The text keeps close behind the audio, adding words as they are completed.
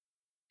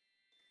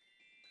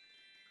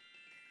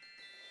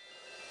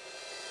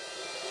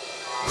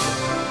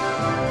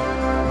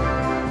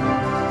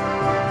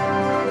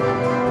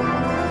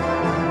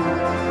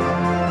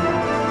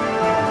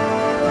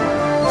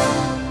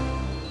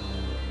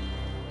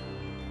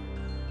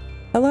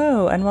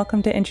Hello, and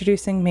welcome to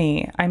Introducing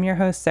Me. I'm your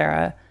host,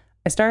 Sarah.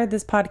 I started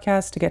this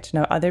podcast to get to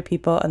know other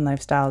people and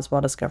lifestyles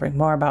while discovering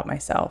more about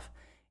myself.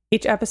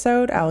 Each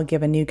episode, I will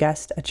give a new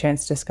guest a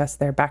chance to discuss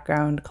their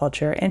background,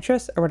 culture,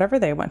 interests, or whatever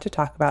they want to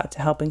talk about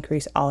to help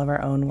increase all of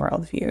our own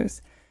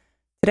worldviews.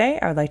 Today,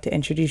 I would like to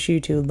introduce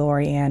you to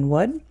Lori Ann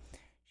Wood.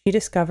 She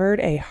discovered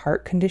a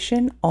heart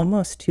condition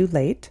almost too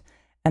late,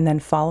 and then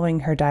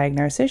following her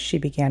diagnosis, she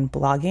began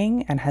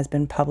blogging and has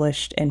been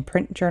published in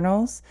print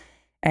journals,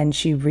 and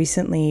she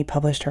recently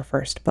published her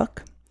first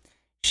book.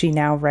 She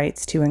now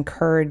writes to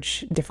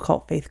encourage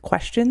difficult faith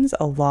questions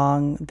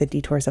along the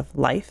detours of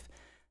life.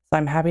 So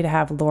I'm happy to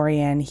have Lori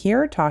Ann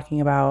here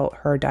talking about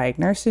her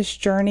diagnosis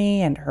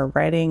journey and her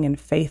writing and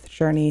faith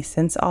journey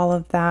since all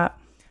of that.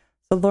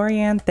 So Lori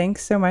Ann,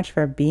 thanks so much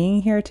for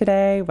being here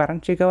today. Why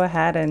don't you go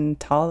ahead and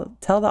tell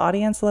the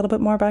audience a little bit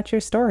more about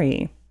your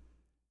story?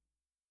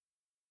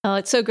 Oh,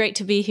 it's so great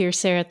to be here,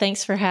 Sarah.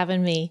 Thanks for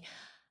having me.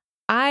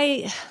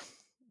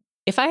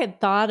 If I had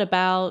thought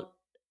about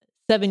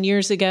 7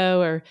 years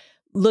ago or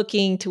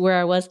looking to where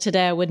I was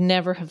today, I would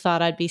never have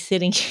thought I'd be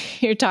sitting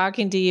here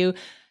talking to you,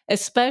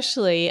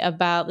 especially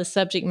about the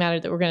subject matter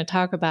that we're going to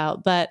talk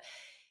about. But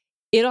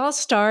it all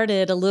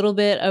started a little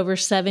bit over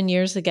 7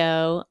 years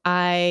ago.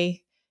 I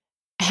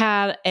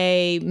had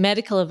a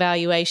medical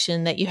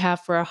evaluation that you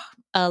have for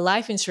a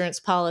life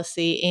insurance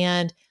policy,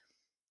 and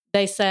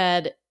they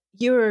said,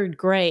 "You're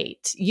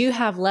great. You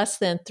have less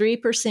than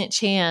 3%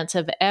 chance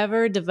of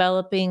ever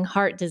developing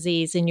heart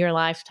disease in your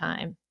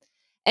lifetime."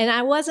 And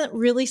I wasn't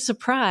really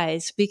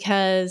surprised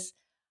because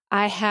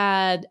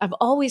I've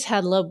always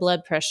had low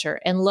blood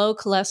pressure and low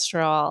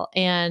cholesterol,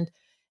 and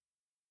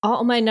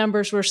all my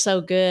numbers were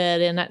so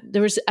good. And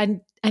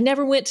I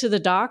never went to the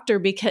doctor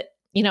because,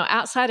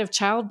 outside of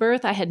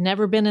childbirth, I had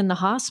never been in the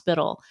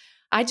hospital.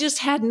 I just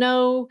had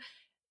no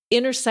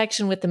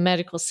intersection with the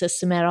medical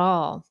system at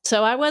all.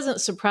 So I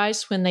wasn't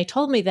surprised when they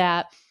told me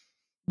that.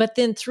 But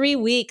then 3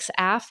 weeks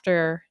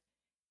after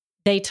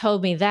they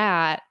told me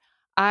that,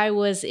 I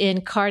was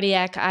in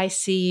cardiac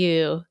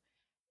ICU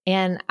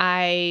and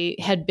I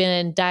had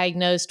been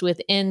diagnosed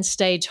with end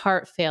stage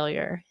heart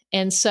failure.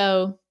 And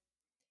so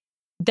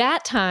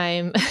that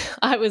time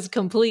I was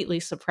completely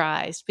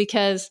surprised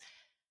because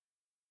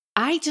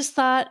I just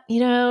thought,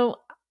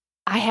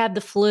 I had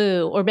the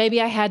flu or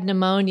maybe I had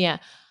pneumonia.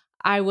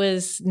 I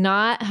was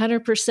not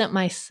 100%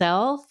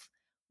 myself,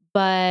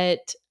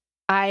 but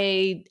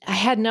I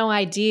had no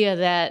idea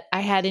that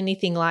I had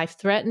anything life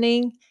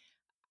threatening.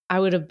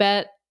 I would have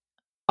bet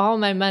all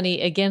my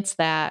money against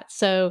that.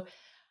 So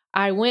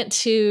I went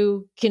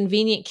to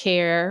convenient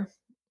care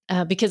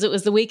because it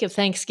was the week of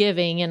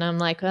Thanksgiving. And I'm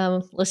like,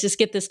 oh, let's just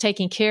get this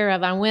taken care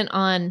of. I went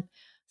on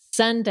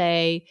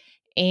Sunday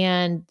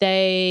and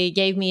they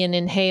gave me an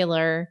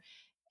inhaler.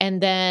 And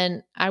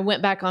then I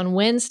went back on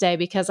Wednesday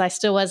because I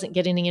still wasn't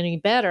getting any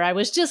better. I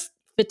was just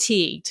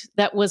fatigued.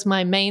 That was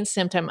my main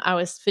symptom. I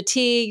was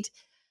fatigued.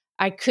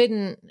 I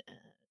couldn't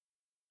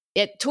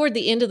toward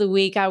the end of the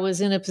week, I was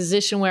in a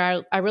position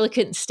where I really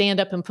couldn't stand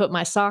up and put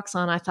my socks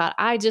on. I thought,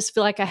 I just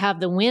feel like I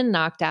have the wind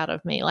knocked out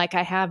of me, like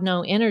I have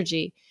no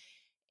energy.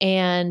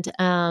 And,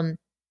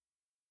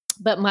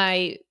 but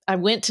I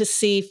went to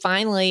see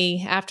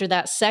finally after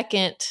that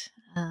second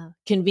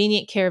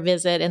convenient care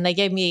visit, and they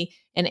gave me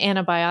an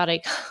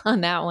antibiotic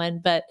on that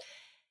one. But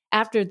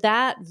after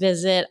that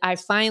visit, I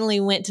finally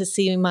went to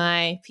see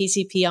my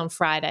PCP on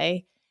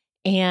Friday,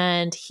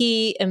 and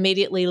he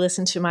immediately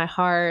listened to my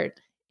heart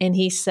and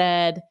he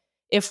said,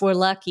 "If we're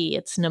lucky,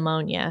 it's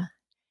pneumonia."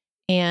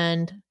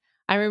 And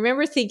I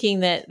remember thinking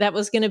that that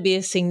was going to be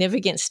a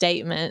significant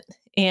statement.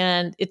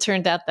 And it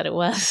turned out that it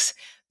was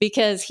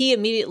because he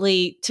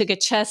immediately took a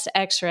chest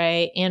x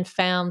ray and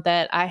found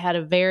that I had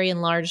a very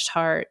enlarged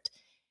heart.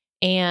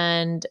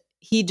 And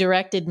he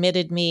direct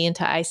admitted me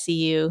into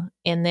ICU.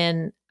 And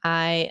then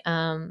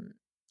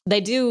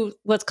they do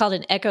what's called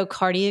an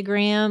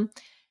echocardiogram.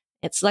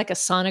 It's like a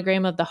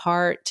sonogram of the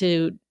heart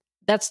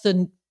that's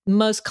the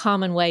most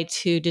common way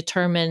to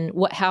determine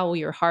how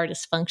your heart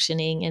is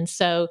functioning. And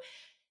so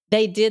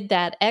they did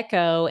that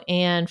echo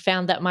and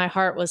found that my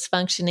heart was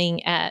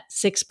functioning at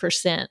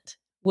 6%,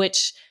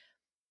 which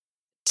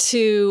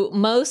to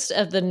most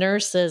of the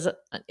nurses,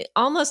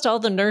 almost all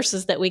the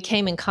nurses that we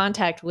came in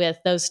contact with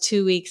those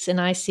 2 weeks in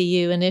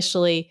ICU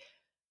initially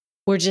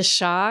were just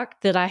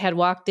shocked that I had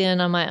walked in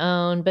on my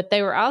own, but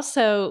they were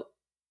also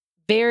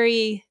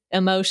very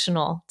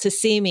emotional to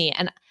see me.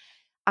 And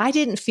I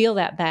didn't feel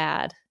that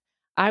bad.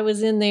 I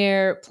was in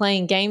there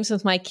playing games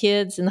with my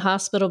kids in the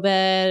hospital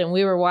bed, and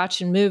we were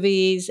watching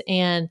movies,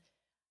 and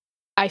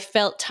I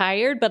felt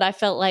tired, but I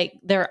felt like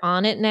they're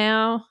on it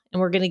now and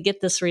we're going to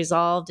get this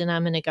resolved and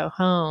I'm going to go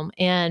home.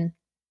 And,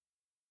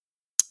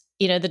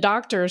 the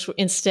doctors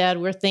instead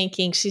were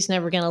thinking she's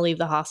never going to leave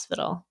the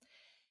hospital.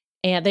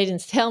 And they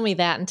didn't tell me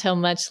that until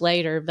much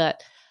later.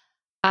 But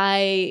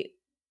at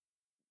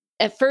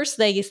first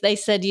they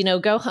said,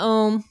 go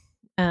home.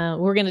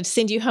 We're going to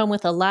send you home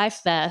with a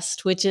life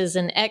vest, which is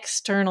an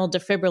external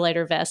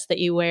defibrillator vest that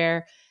you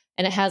wear.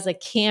 And it has a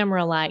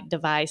camera-like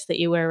device that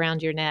you wear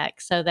around your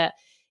neck so that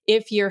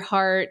if your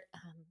heart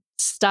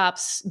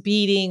stops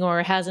beating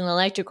or has an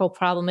electrical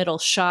problem, it'll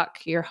shock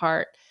your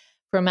heart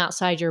from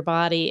outside your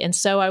body. And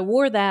so I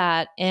wore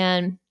that,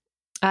 and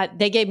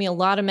they gave me a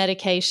lot of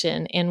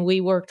medication, and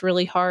we worked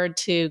really hard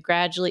to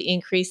gradually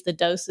increase the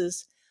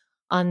doses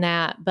on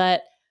that.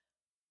 But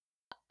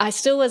I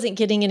still wasn't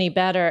getting any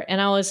better. And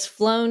I was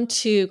flown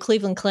to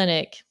Cleveland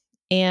Clinic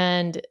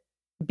and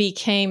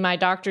became my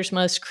doctor's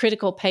most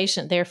critical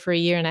patient there for a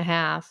year and a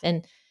half.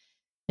 And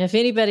if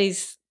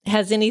anybody's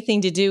has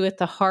anything to do with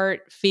the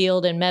heart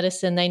field and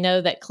medicine, they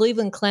know that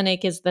Cleveland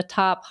Clinic is the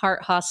top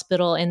heart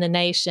hospital in the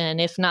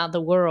nation, if not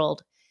the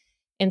world.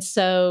 And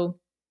so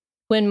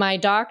when my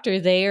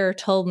doctor there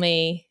told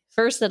me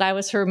first that I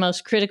was her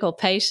most critical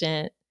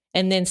patient,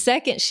 and then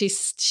second,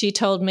 she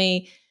told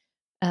me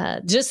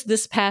just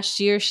this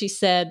past year, she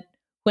said,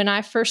 when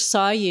I first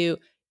saw you,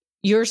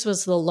 yours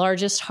was the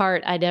largest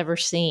heart I'd ever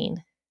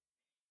seen.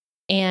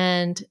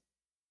 And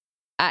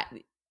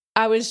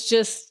I was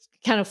just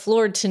kind of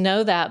floored to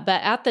know that.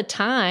 But at the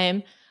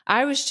time,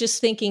 I was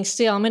just thinking,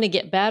 still, I'm going to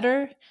get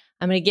better.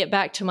 I'm going to get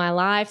back to my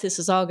life. This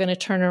is all going to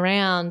turn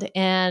around.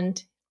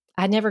 And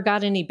I never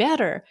got any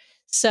better.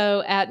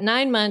 So at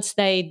 9 months,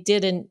 they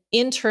did an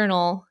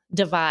internal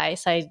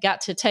device. I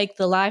got to take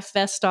the life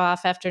vest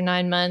off after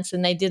 9 months,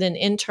 and they did an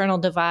internal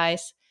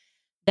device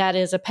that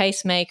is a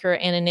pacemaker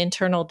and an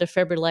internal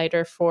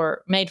defibrillator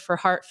made for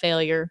heart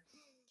failure.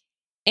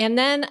 And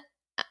then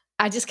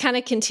I just kind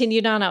of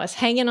continued on. I was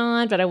hanging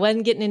on, but I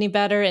wasn't getting any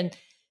better. And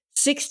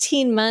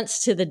 16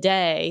 months to the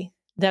day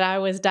that I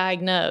was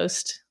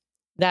diagnosed,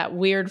 that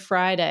weird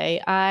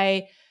Friday,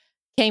 I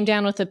came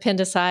down with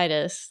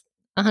appendicitis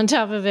on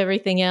top of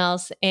everything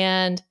else.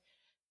 And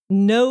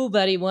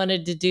nobody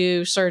wanted to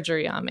do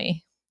surgery on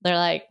me. They're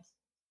like,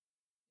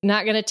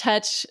 not going to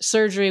touch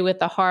surgery with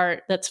the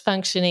heart that's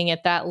functioning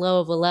at that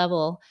low of a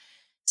level.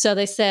 So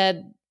they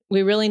said,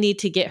 we really need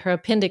to get her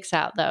appendix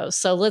out, though.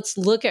 So let's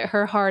look at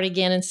her heart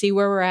again and see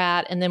where we're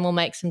at, and then we'll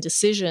make some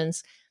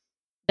decisions.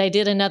 They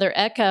did another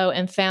echo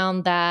and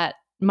found that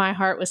my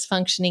heart was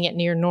functioning at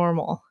near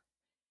normal.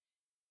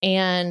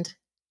 And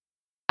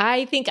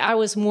I think I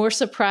was more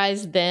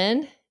surprised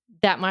then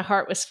that my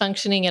heart was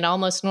functioning at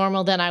almost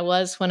normal than I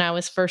was when I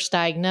was first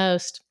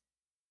diagnosed.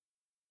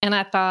 And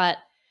I thought,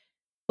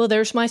 well,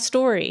 there's my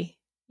story.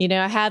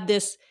 I had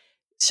this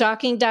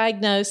shocking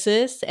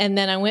diagnosis, and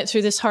then I went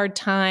through this hard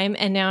time,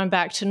 and now I'm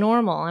back to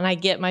normal, and I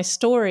get my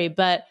story.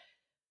 But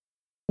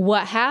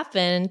what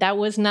happened, that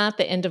was not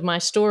the end of my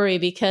story,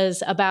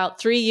 because about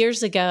 3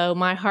 years ago,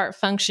 my heart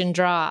function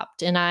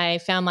dropped, and I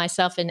found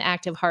myself in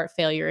active heart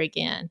failure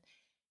again.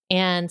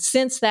 And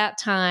since that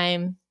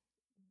time,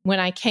 when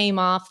I came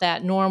off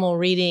that normal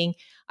reading,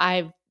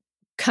 I've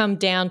come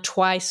down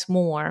twice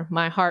more.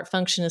 My heart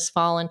function has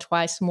fallen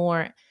twice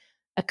more.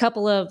 A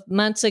couple of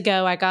months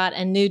ago, I got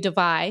a new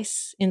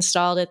device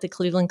installed at the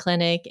Cleveland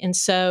Clinic. And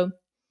so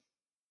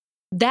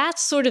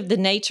that's sort of the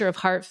nature of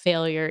heart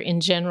failure in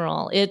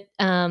general.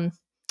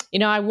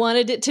 I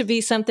wanted it to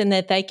be something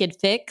that they could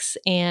fix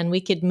and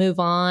we could move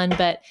on,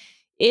 but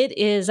it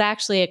is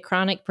actually a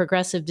chronic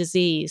progressive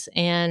disease.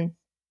 And,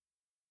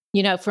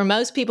 for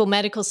most people,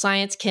 medical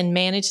science can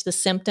manage the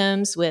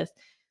symptoms with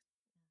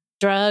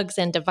drugs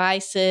and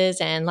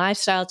devices and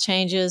lifestyle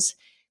changes.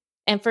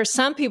 And for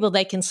some people,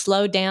 they can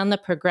slow down the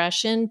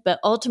progression, but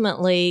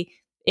ultimately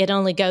it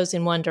only goes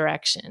in one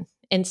direction.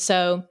 And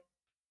so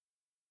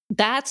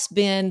that's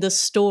been the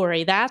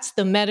story. That's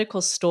the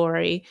medical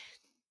story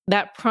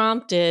that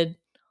prompted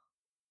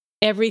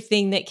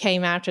everything that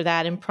came after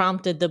that and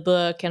prompted the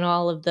book and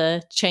all of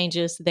the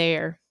changes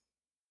there.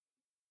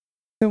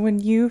 So when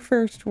you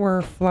first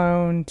were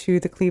flown to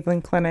the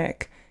Cleveland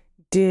Clinic,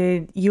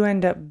 did you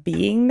end up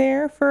being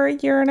there for a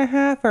year and a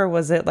half, or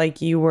was it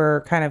like you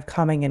were kind of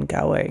coming and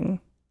going?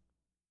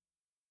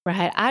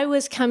 Right. I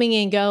was coming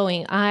and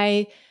going.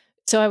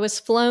 So I was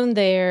flown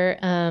there.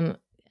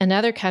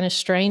 Another kind of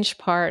strange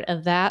part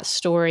of that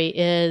story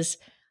is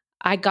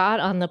I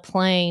got on the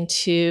plane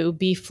to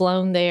be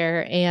flown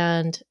there,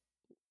 and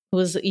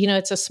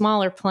it's a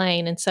smaller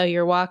plane. And so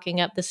you're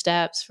walking up the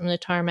steps from the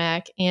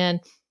tarmac, and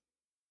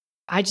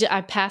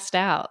I passed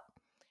out.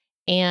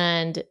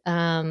 And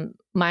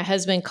my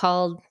husband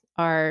called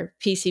our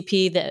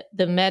PCP.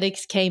 The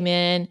medics came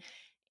in,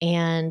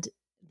 and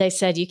they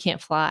said, you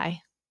can't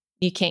fly.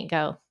 You can't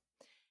go.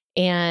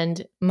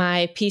 And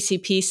my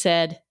PCP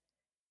said,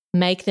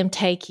 make them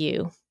take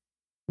you.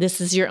 This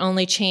is your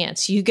only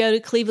chance. You go to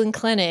Cleveland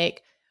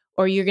Clinic,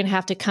 or you're going to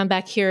have to come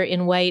back here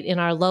and wait in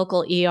our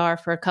local ER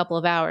for a couple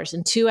of hours.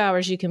 In 2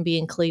 hours, you can be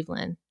in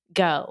Cleveland.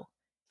 Go.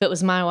 If it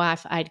was my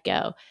wife, I'd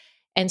go.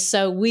 And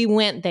so we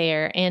went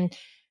there, and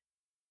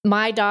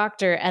my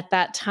doctor at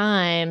that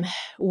time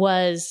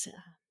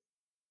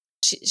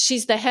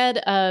she's the head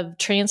of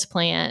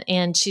transplant,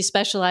 and she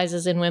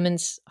specializes in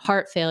women's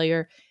heart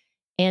failure.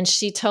 And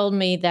she told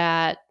me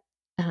that,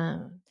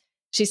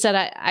 she said,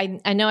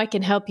 I know I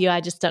can help you.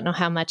 I just don't know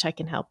how much I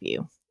can help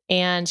you.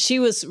 And she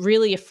was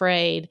really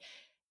afraid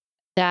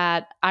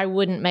that I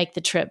wouldn't make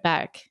the trip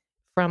back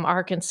from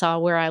Arkansas,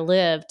 where I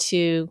live,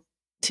 to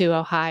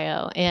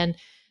Ohio. And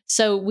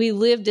so we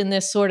lived in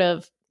this sort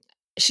of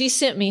she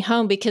sent me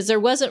home because there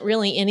wasn't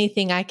really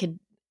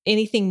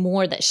anything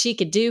more that she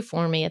could do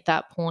for me at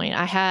that point.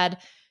 I had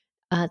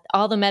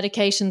all the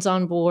medications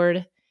on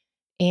board,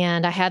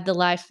 and I had the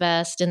life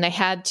vest, and they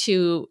had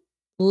to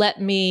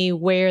let me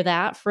wear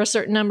that for a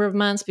certain number of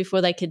months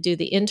before they could do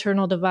the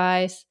internal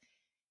device.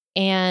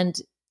 And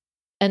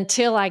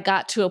until I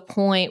got to a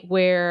point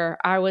where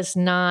I was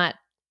not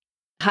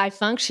high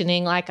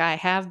functioning like I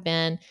have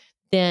been,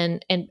 then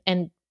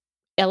and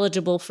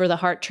eligible for the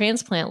heart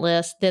transplant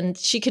list, then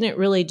she couldn't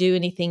really do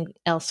anything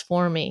else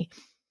for me.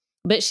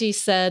 But she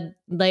said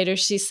later,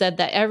 she said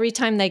that every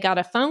time they got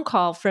a phone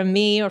call from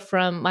me or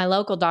from my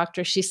local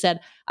doctor, she said,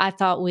 I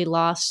thought we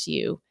lost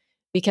you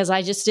because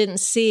I just didn't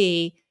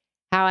see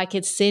how I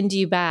could send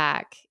you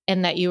back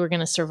and that you were going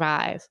to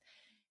survive.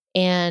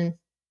 And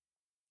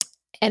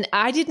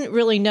I didn't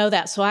really know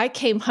that. So I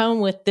came home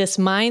with this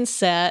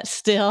mindset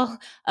still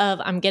of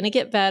I'm going to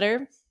get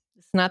better.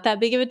 It's not that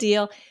big of a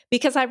deal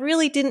because I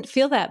really didn't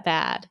feel that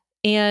bad.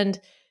 And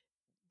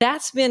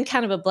that's been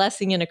kind of a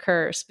blessing and a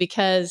curse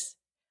because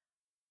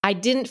I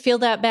didn't feel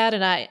that bad,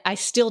 and I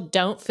still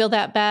don't feel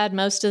that bad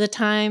most of the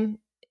time.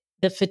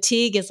 The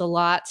fatigue is a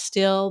lot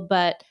still,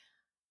 but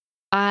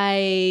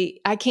I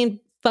can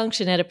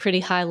function at a pretty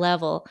high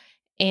level,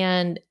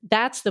 and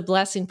that's the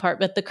blessing part.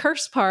 But the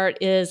curse part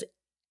is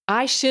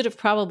I should have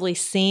probably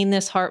seen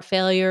this heart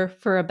failure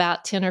for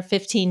about 10 or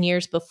 15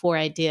 years before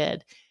I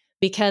did,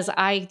 because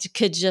I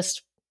could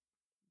just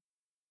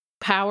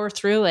power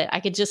through it.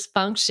 I could just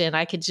function.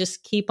 I could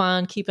just keep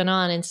on keeping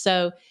on. And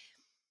so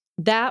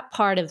that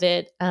part of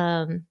it,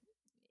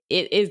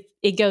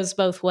 it goes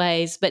both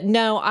ways. But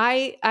no,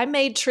 I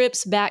made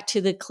trips back to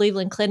the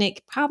Cleveland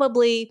Clinic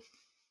probably.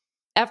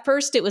 At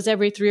first it was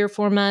every 3 or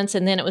 4 months,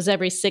 and then it was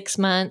every 6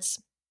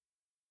 months.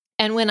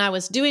 And when I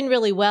was doing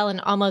really well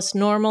and almost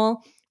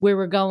normal, we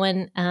were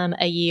going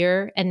a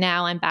year, and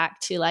now I'm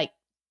back to like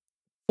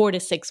 4 to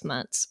 6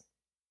 months.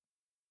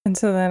 And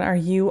so then are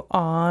you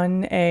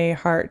on a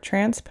heart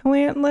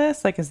transplant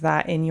list? Like, is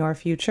that in your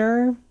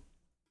future?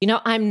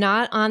 I'm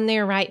not on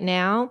there right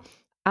now.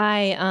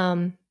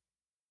 I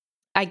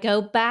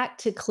go back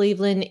to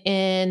Cleveland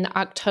in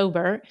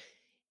October.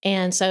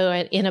 And so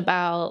in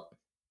about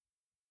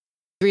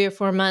 3 or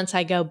 4 months,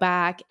 I go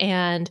back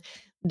and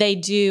they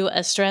do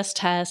a stress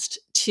test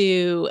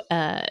to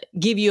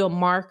give you a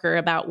marker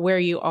about where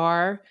you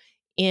are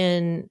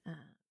in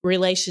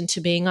relation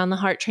to being on the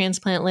heart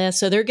transplant list.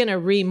 So they're going to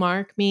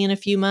remark me in a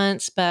few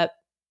months, but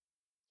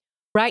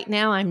right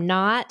now I'm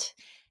not.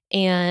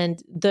 And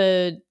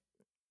the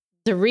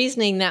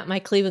reasoning that my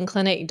Cleveland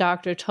Clinic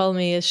doctor told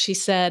me is she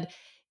said,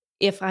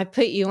 if I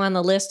put you on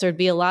the list, there'd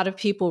be a lot of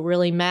people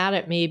really mad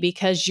at me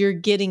because you're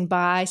getting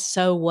by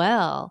so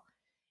well.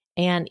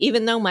 And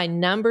even though my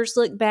numbers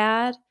look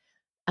bad,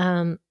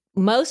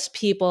 most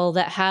people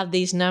that have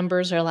these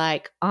numbers are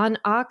like on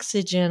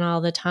oxygen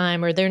all the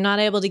time, or they're not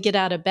able to get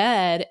out of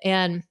bed.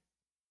 And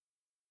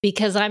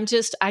because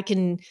I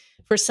can,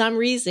 for some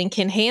reason,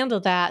 can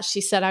handle that,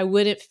 she said I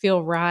wouldn't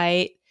feel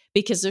right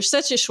because there's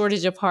such a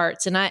shortage of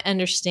hearts. And I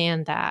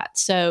understand that.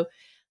 So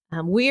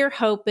we're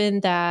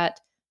hoping that,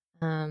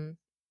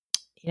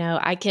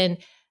 I can.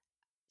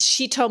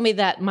 She told me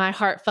that my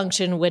heart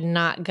function would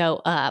not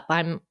go up.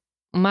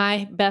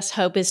 My best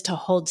hope is to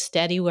hold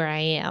steady where I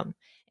am.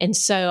 And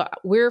so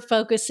we're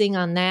focusing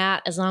on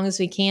that as long as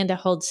we can to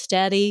hold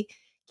steady,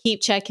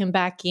 keep checking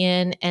back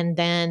in, and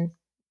then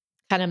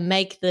kind of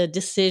make the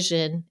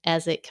decision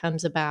as it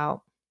comes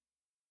about.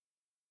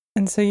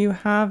 And so you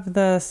have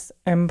this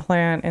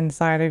implant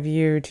inside of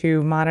you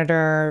to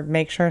monitor,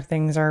 make sure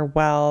things are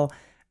well.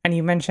 And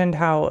you mentioned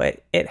how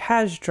it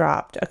has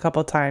dropped a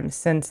couple times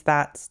since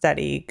that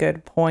study.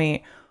 Good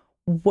point.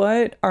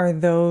 What are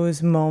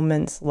those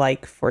moments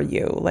like for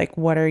you? Like,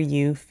 what are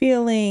you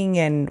feeling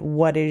and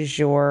what is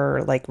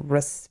your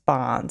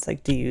response?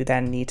 Like, do you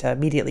then need to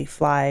immediately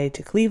fly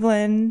to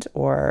Cleveland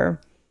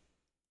or?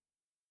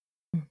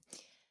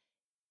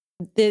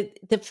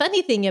 The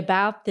funny thing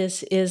about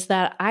this is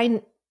that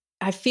I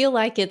feel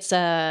like it's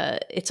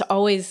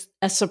always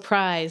a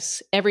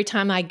surprise every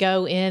time I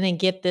go in and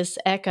get this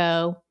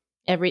echo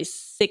every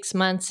 6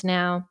 months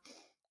now.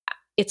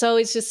 It's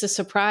always just a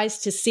surprise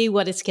to see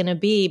what it's going to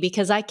be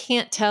because I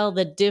can't tell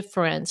the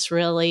difference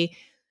really.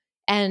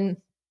 And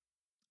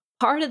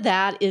part of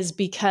that is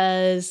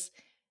because,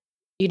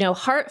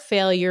 heart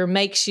failure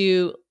makes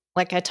you,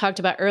 like I talked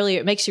about earlier,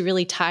 it makes you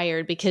really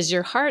tired because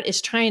your heart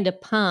is trying to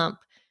pump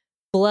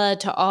blood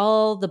to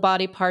all the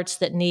body parts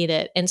that need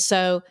it. And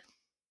so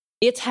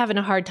it's having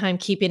a hard time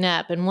keeping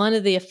up. And one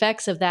of the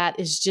effects of that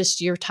is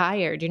just you're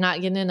tired. You're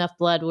not getting enough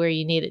blood where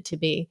you need it to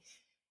be.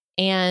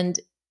 And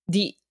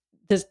the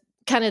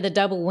kind of the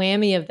double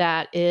whammy of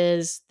that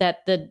is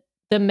that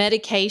the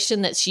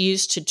medication that's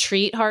used to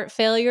treat heart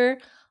failure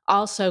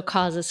also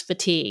causes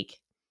fatigue.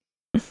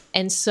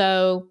 And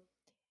so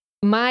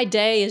my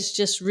day is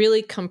just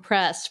really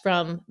compressed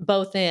from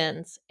both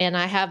ends. And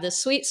I have this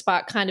sweet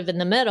spot kind of in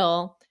the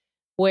middle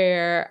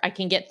where I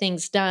can get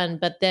things done.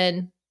 But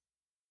then,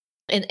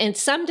 and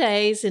some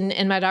days,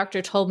 and my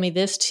doctor told me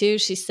this too,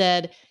 she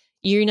said,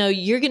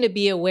 you're going to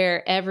be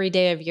aware every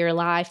day of your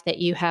life that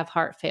you have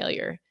heart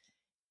failure,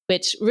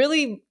 which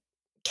really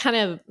kind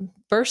of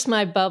burst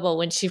my bubble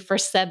when she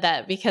first said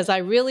that, because I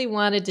really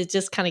wanted to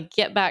just kind of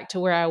get back to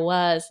where I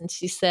was. And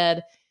she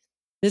said,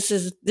 this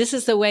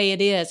is the way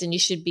it is. And you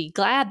should be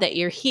glad that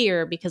you're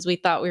here, because we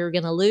thought we were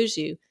going to lose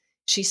you.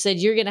 She said,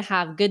 you're going to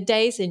have good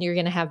days and you're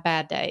going to have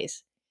bad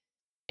days.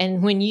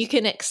 And when you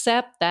can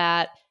accept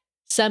that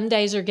some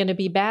days are going to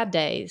be bad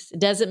days, it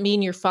doesn't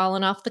mean you're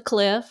falling off the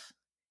cliff.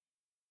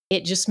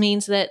 It just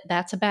means that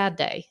that's a bad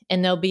day,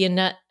 and there'll be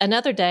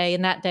another day,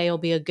 and that day will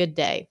be a good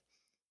day.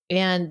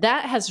 And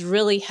that has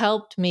really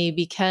helped me,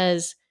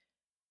 because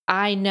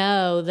I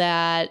know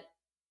that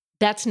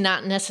that's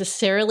not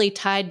necessarily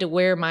tied to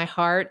where my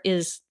heart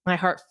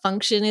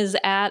function is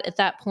at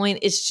that point.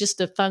 It's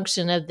just a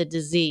function of the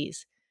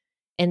disease.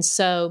 And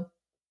so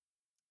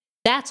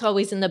that's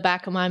always in the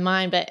back of my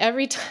mind. But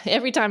every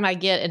time I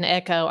get an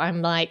echo,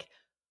 I'm like,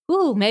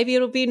 ooh, maybe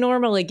it'll be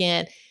normal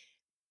again.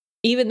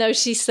 Even though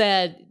she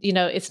said,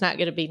 it's not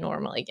going to be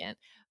normal again.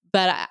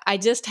 But I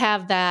just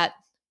have that,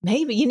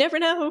 maybe, you never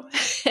know.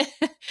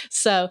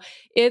 So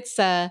it's,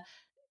 goes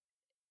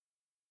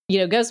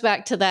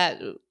back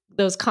to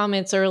those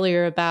comments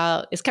earlier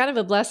about, it's kind of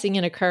a blessing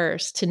and a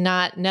curse to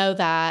not know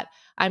that.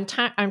 I'm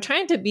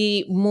trying to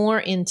be more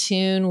in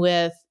tune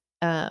with,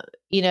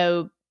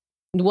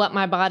 what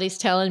my body's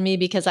telling me,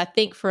 because I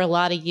think for a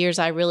lot of years,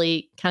 I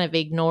really kind of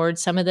ignored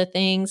some of the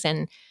things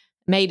and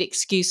made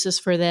excuses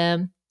for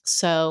them.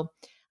 So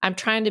I'm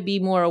trying to be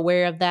more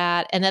aware of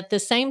that. And at the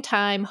same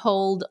time,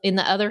 hold in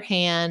the other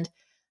hand,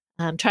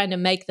 I'm trying to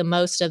make the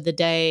most of the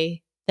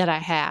day that I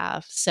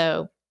have.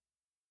 So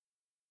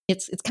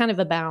it's kind of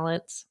a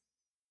balance.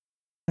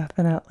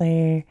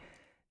 Definitely.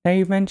 Now,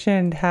 you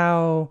mentioned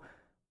how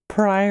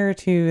prior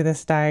to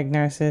this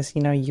diagnosis,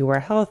 you were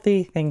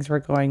healthy, things were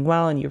going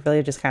well, and you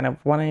really just kind of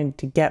wanted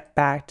to get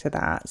back to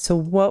that. So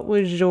what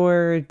was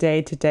your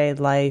day-to-day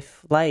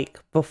life like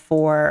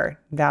before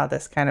now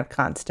this kind of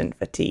constant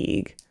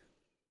fatigue?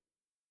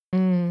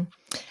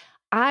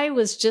 I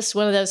was just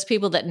one of those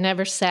people that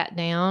never sat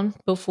down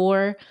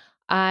before.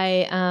 So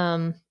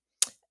I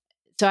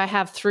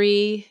have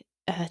 3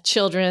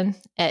 children.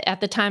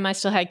 At the time, I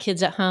still had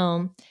kids at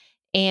home,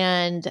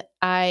 and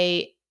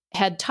I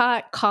had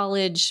taught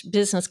college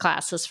business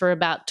classes for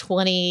about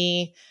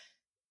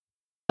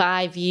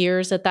 25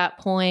 years at that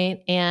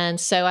point. And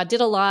so I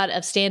did a lot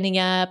of standing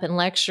up and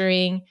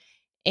lecturing.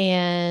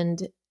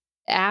 And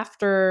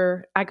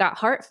after I got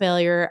heart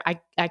failure, I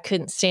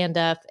couldn't stand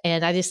up,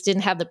 and I just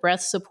didn't have the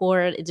breath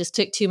support. It just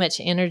took too much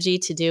energy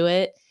to do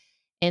it.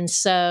 And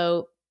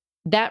so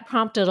that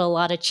prompted a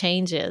lot of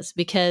changes,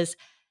 because,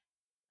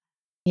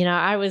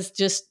 I was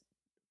just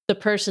the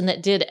person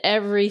that did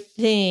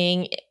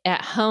everything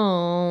at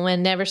home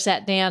and never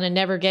sat down and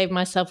never gave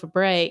myself a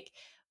break.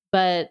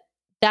 But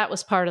that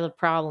was part of the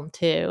problem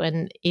too.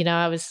 And,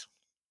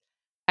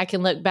 I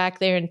can look back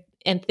there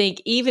and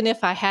think, even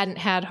if I hadn't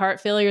had heart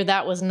failure,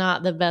 that was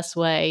not the best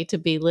way to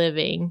be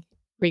living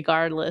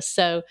regardless.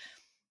 So,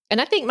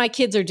 and I think my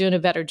kids are doing a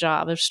better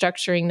job of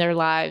structuring their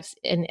lives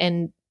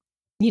and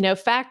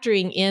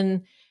factoring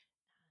in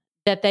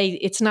that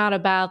it's not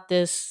about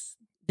this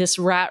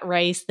rat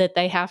race that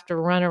they have to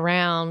run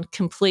around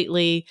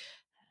completely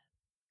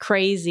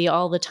crazy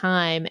all the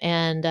time.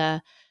 And,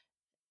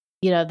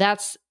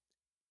 that's,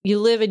 you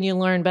live and you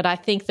learn, but I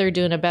think they're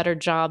doing a better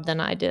job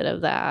than I did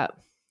of that.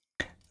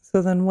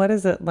 So then what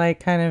is it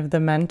like, kind of the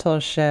mental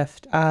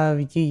shift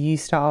of, you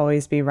used to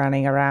always be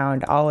running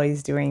around,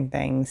 always doing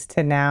things,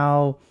 to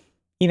now,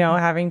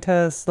 having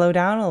to slow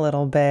down a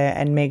little bit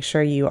and make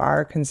sure you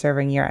are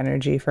conserving your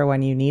energy for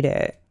when you need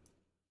it?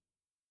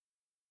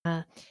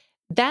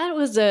 That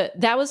was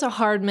a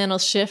hard mental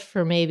shift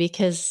for me,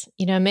 because,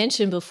 I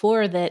mentioned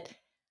before that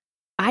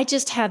I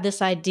just had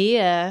this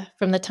idea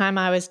from the time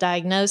I was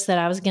diagnosed that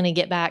I was going to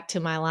get back to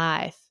my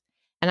life.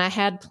 And I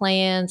had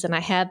plans and I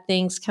had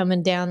things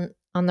coming down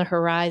on the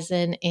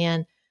horizon,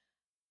 and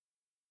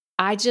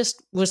I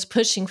just was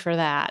pushing for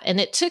that. And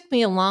it took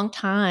me a long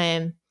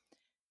time,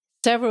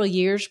 several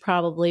years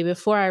probably,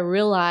 before I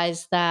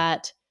realized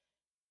that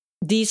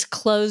these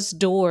closed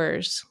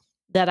doors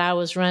that I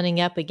was running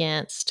up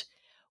against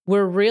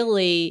were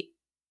really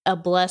a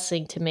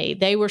blessing to me.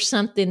 They were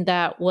something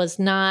that was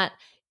not,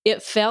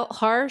 it felt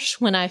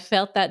harsh when I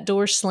felt that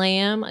door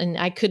slam and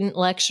I couldn't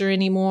lecture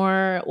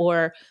anymore,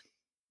 or,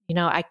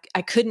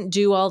 I couldn't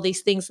do all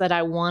these things that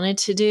I wanted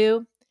to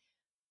do.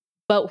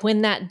 But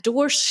when that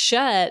door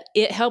shut,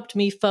 it helped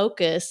me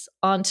focus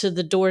onto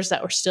the doors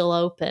that were still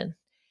open.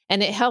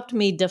 And it helped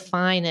me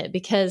define it,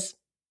 because,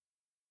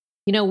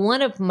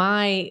 one of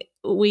my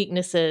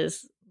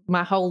weaknesses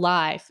my whole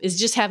life is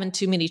just having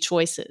too many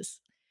choices.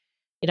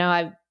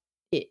 My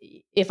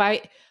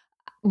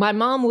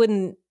mom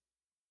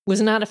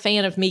was not a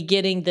fan of me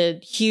getting the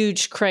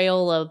huge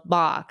Crayola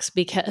box,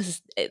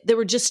 because there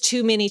were just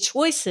too many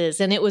choices,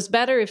 and it was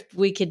better if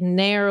we could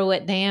narrow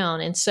it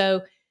down. And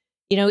so,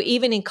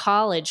 even in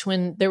college,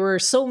 when there were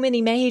so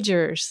many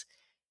majors,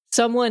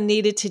 someone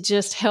needed to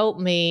just help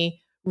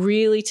me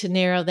really to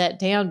narrow that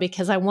down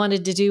because I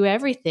wanted to do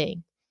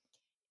everything.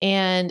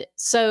 And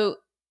so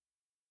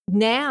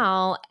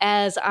now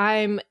as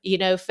I'm,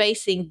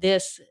 facing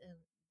this,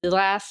 the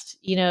last,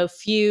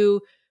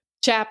 few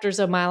chapters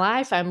of my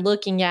life, I'm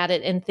looking at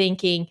it and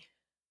thinking,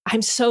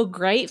 I'm so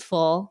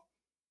grateful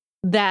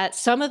that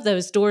some of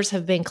those doors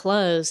have been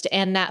closed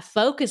and that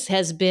focus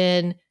has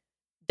been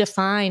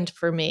defined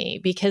for me,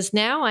 because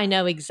now I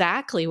know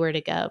exactly where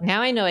to go.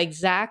 Now I know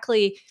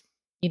exactly,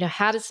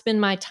 how to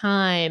spend my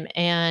time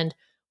and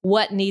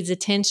what needs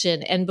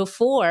attention. And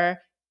before,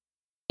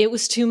 it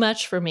was too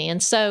much for me.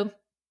 And so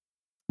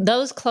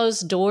those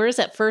closed doors,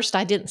 at first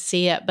I didn't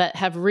see it, but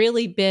have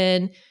really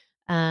been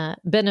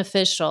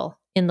beneficial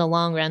in the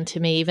long run to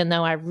me, even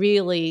though I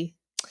really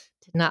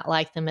did not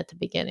like them at the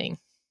beginning.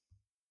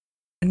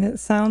 And it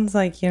sounds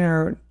like,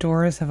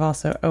 doors have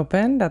also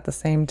opened at the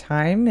same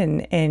time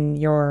in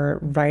your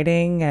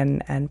writing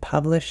and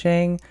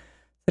publishing.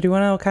 So do you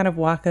want to kind of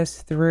walk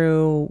us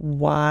through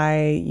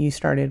why you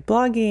started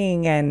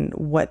blogging and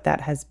what that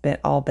has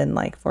been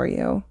like for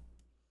you?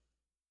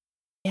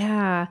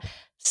 Yeah.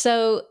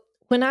 So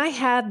when I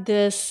had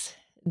this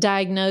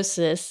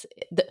diagnosis,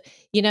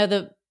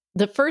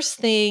 the first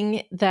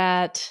thing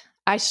that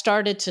I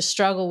started to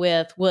struggle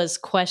with was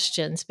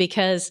questions,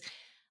 because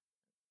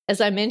as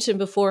I mentioned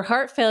before,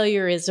 heart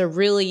failure is a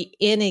really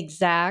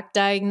inexact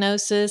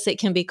diagnosis. It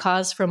can be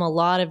caused from a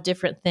lot of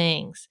different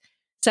things.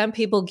 Some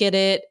people get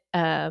it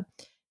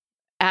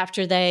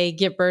after they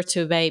give birth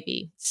to a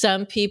baby.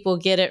 Some people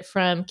get it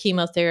from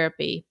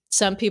chemotherapy.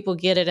 Some people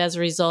get it as a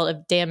result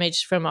of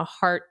damage from a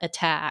heart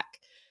attack.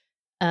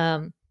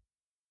 Um,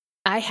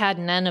 I had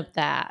none of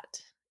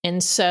that.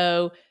 And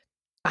so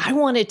I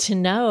wanted to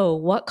know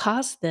what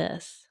caused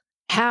this.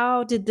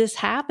 How did this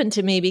happen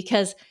to me?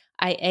 Because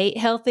I ate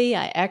healthy,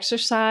 I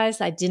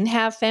exercised, I didn't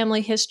have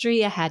family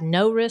history, I had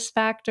no risk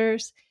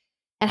factors,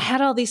 and I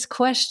had all these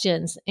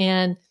questions.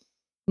 And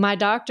my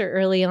doctor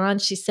early on,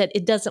 she said,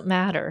 it doesn't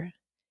matter.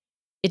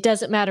 It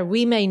doesn't matter.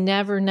 We may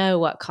never know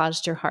what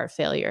caused your heart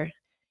failure,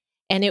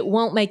 and it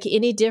won't make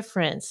any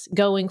difference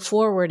going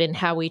forward in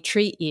how we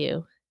treat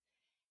you,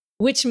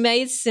 which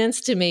made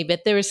sense to me.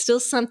 But there was still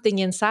something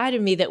inside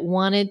of me that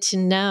wanted to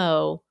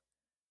know.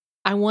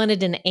 I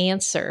wanted an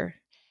answer,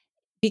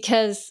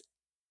 because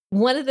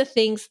one of the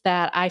things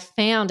that I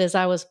found as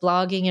I was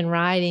blogging and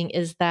writing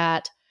is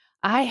that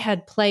I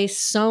had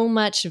placed so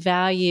much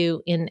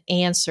value in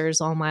answers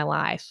all my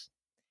life.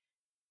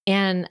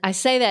 And I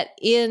say that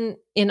in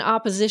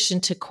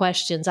opposition to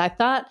questions. I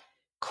thought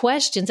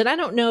questions, and I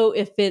don't know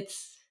if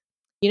it's,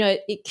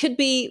 it could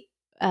be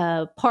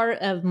part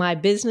of my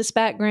business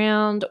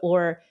background,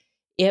 or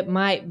it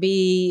might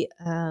be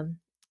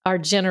our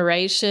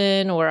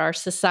generation or our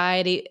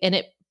society. And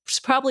it's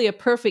probably a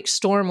perfect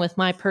storm with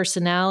my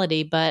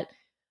personality, but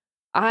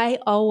I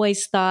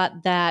always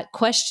thought that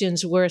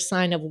questions were a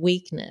sign of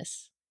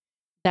weakness.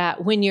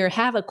 That when you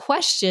have a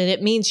question,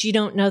 it means you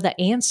don't know the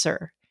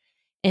answer.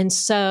 And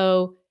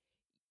so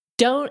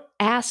don't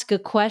ask a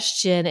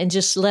question and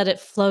just let it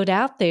float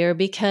out there,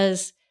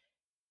 because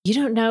you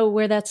don't know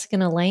where that's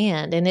going to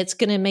land and it's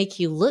going to make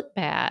you look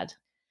bad.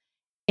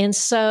 And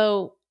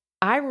so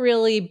I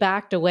really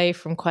backed away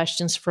from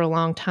questions for a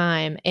long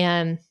time.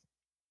 And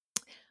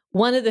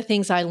one of the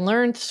things I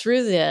learned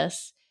through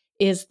this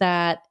is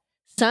that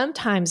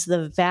sometimes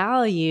the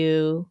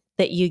value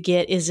that you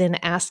get is in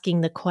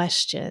asking the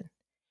question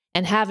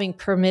and having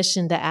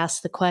permission to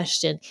ask the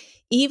question.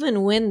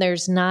 Even when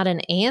there's not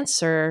an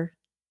answer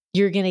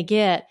you're going to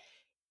get,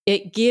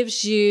 it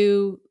gives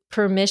you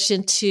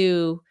permission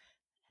to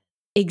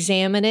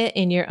examine it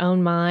in your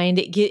own mind.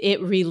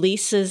 It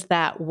releases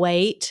that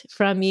weight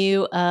from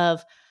you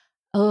of,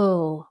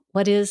 oh,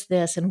 what is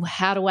this? And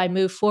how do I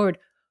move forward?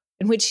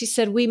 And when she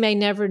said, we may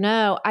never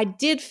know, I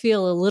did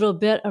feel a little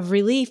bit of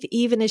relief,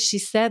 even as she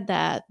said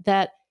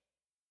that,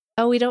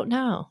 oh, we don't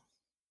know.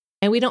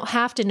 And we don't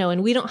have to know,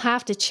 and we don't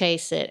have to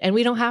chase it, and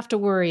we don't have to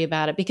worry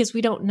about it because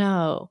we don't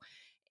know.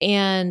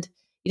 And,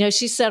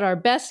 she said our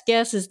best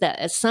guess is that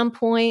at some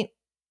point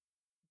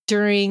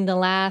during the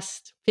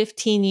last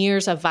 15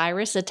 years, a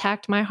virus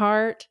attacked my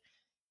heart.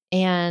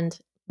 And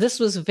this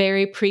was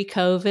very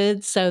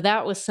pre-COVID. So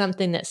that was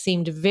something that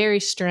seemed very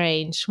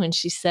strange when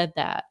she said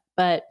that.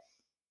 But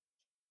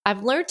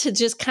I've learned to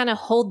just kind of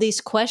hold these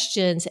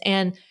questions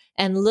and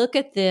look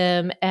at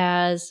them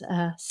as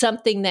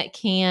something that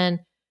can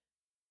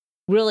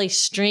really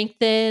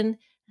strengthen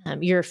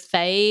your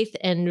faith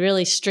and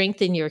really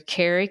strengthen your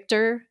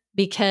character,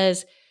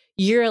 because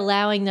you're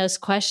allowing those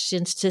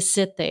questions to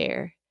sit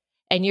there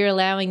and you're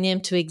allowing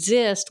them to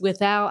exist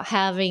without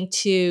having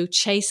to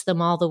chase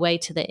them all the way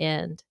to the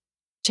end,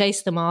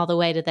 chase them all the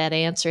way to that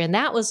answer. And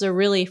that was a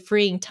really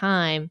freeing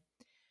time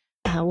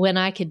when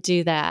I could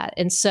do that.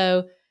 And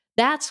so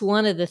that's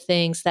one of the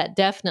things that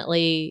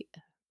definitely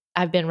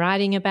I've been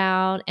writing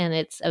about, and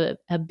it's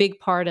a big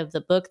part of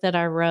the book that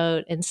I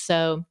wrote. And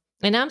so,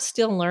 and I'm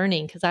still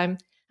learning, because I'm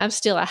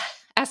still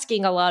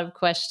asking a lot of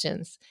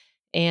questions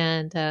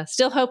and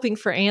still hoping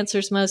for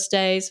answers most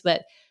days,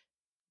 but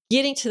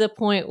getting to the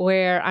point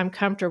where I'm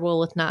comfortable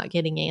with not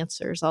getting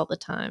answers all the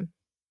time.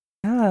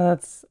 Yeah,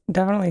 that's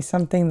definitely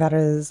something that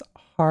is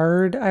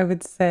hard, I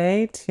would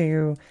say,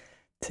 to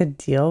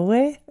deal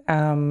with.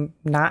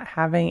 Not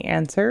having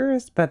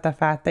answers, but the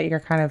fact that you're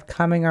kind of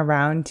coming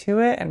around to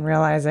it and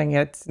realizing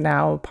it's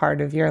now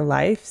part of your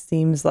life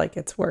seems like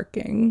it's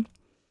working.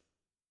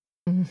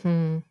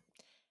 Hmm.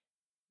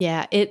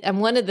 Yeah,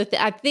 and one of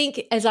the I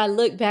think as I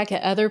look back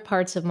at other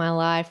parts of my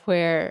life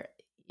where,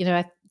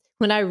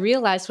 when I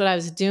realized what I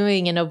was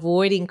doing and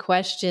avoiding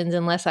questions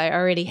unless I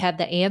already had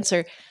the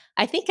answer,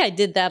 I think I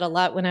did that a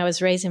lot when I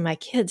was raising my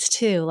kids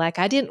too. Like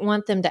I didn't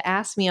want them to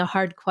ask me a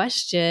hard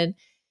question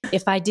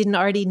if I didn't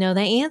already know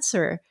the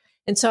answer.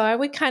 And so I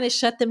would kind of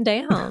shut them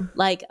down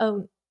like,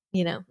 oh,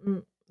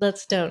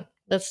 let's don't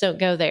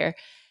go there.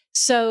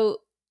 So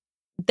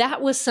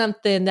that was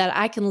something that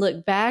I can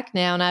look back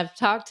now and I've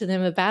talked to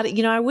them about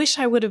it. I wish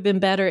I would have been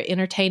better at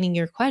entertaining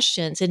your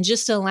questions and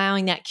just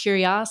allowing that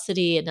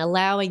curiosity and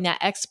allowing that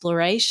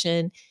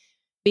exploration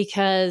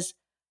because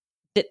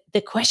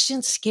the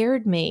questions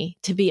scared me,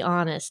 to be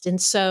honest.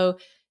 And so,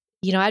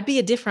 I'd be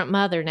a different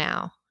mother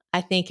now,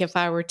 I think, if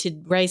I were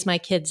to raise my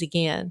kids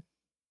again.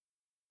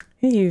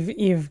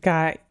 You've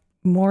got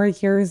more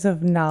years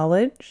of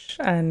knowledge,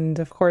 and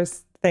of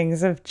course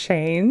things have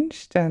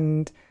changed,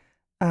 and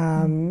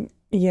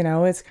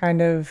it's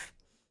kind of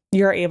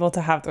you're able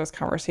to have those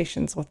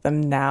conversations with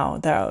them now,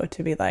 though,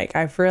 to be like,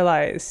 I've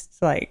realized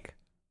like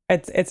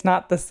it's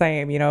not the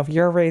same. If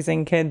you're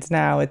raising kids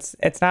now, it's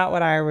not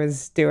what I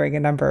was doing a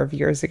number of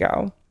years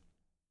ago.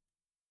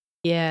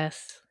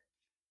 Yes.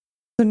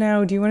 So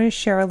now, do you want to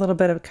share a little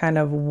bit of kind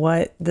of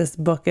what this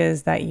book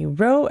is that you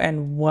wrote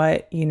and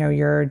what,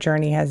 your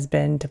journey has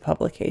been to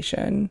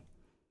publication?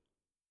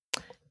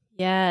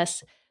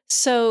 Yes.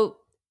 So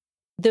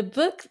the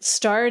book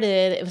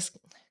started, it was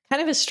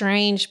kind of a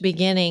strange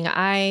beginning.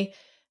 I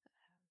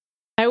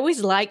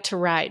always liked to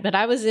write, but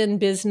I was in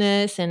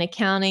business and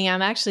accounting.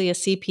 I'm actually a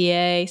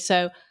CPA.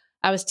 So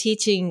I was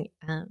teaching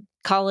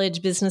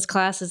college business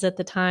classes at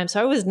the time.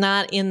 So I was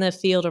not in the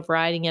field of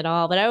writing at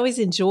all, but I always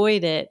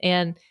enjoyed it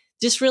and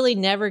just really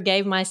never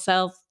gave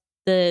myself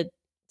the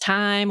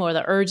time or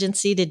the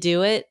urgency to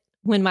do it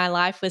when my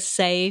life was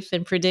safe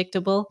and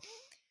predictable.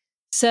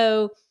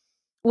 So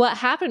what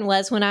happened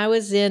was when I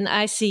was in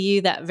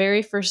ICU that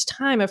very first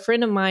time, a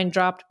friend of mine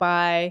dropped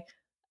by.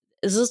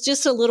 This was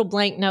just a little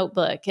blank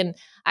notebook. And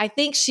I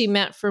think she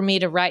meant for me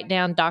to write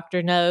down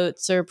doctor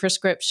notes or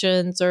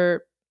prescriptions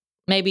or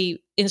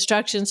maybe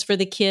instructions for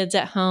the kids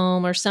at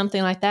home or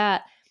something like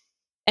that.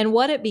 And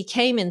what it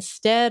became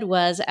instead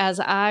was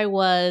as I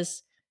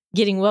was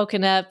getting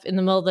woken up in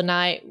the middle of the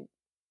night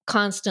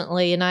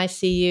constantly in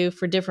ICU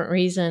for different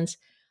reasons,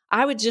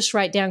 I would just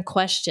write down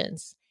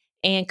questions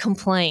and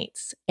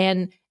complaints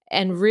and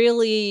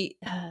really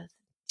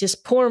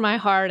just pour my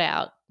heart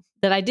out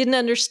that I didn't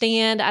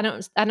understand. I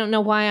don't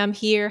know why I'm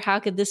here. How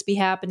could this be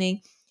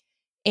happening?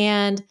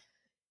 And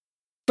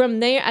from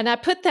there, and I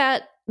put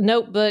that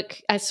notebook,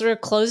 I sort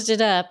of closed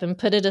it up and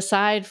put it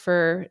aside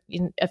for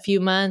a few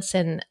months,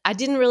 and I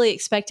didn't really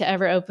expect to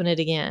ever open it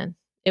again.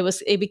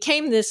 It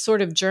became this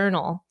sort of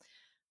journal,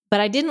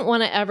 but I didn't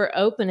want to ever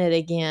open it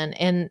again.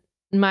 And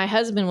my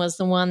husband was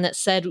the one that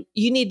said,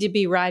 "You need to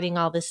be writing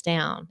all this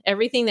down.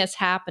 Everything that's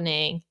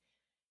happening,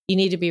 you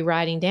need to be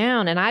writing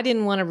down." And I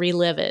didn't want to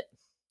relive it.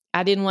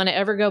 I didn't want to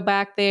ever go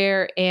back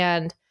there.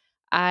 And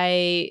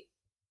I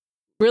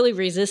really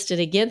resisted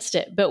against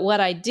it. But what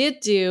I did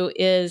do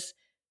is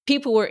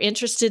people were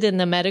interested in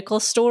the medical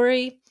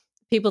story,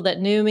 people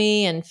that knew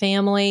me and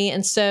family.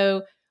 And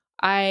so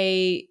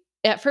I,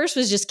 at first,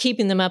 was just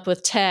keeping them up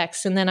with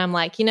text. And then I'm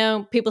like,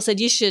 people said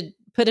you should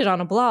put it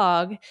on a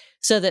blog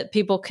so that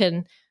people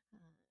can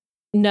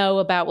know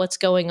about what's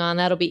going on.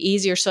 That'll be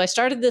easier. So I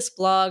started this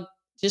blog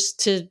just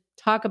to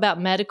talk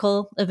about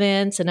medical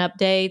events and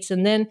updates.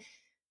 And then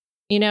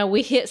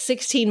we hit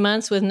 16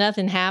 months with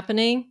nothing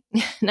happening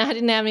and I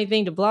didn't have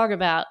anything to blog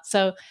about.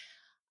 So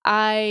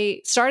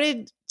I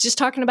started just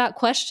talking about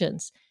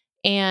questions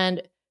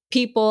and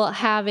people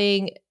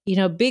having,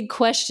 big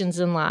questions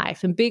in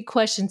life and big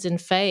questions in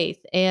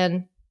faith.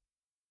 And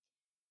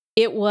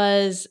it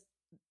was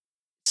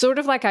sort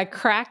of like I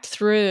cracked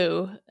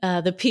through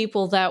the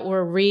people that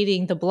were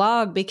reading the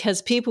blog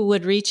because people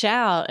would reach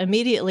out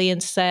immediately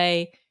and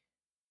say,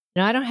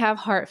 I don't have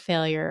heart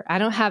failure. I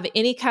don't have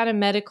any kind of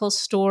medical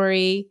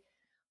story,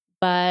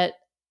 but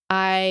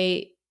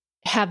I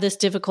have this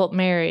difficult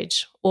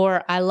marriage,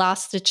 or I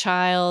lost a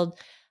child,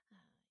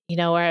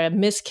 or a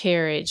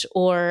miscarriage,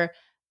 or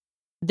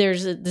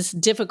there's this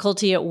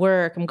difficulty at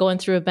work. I'm going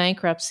through a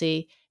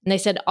bankruptcy. And they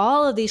said,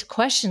 all of these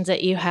questions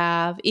that you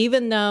have,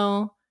 even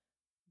though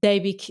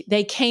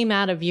they came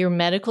out of your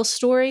medical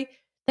story,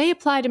 they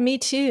apply to me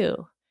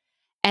too.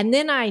 And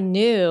then I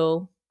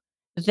knew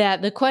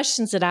that the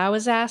questions that I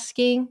was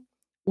asking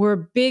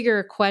were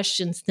bigger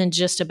questions than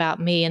just about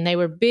me. And they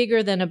were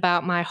bigger than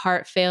about my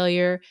heart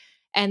failure.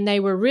 And they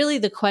were really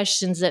the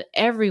questions that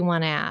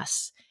everyone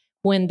asks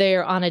when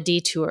they're on a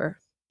detour.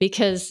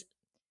 Because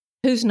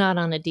who's not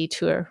on a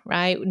detour,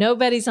 right?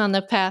 Nobody's on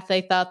the path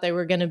they thought they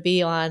were going to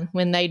be on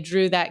when they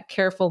drew that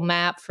careful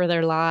map for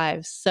their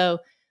lives. So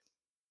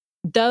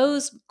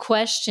those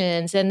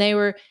questions, and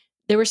there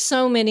were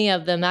so many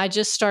of them. I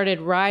just started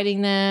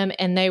writing them,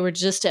 and they were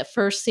just at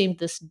first seemed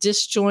this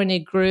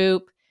disjointed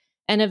group,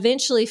 and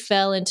eventually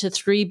fell into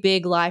 3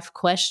 big life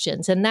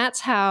questions. And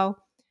that's how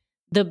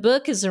the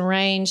book is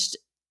arranged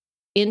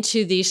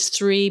into these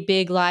 3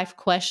 big life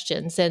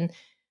questions. And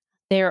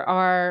there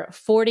are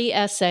 40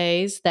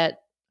 essays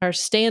that are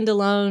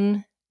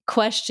standalone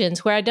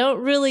questions where I don't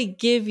really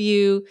give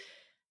you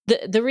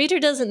the reader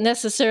doesn't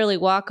necessarily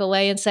walk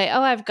away and say,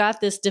 "Oh, I've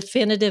got this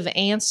definitive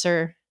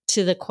answer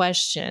to the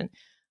question."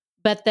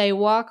 But they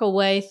walk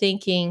away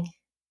thinking,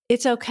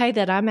 it's okay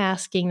that I'm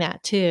asking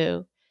that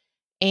too.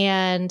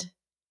 And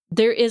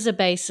there is a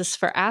basis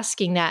for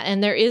asking that.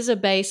 And there is a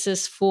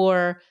basis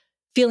for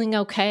feeling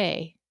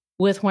okay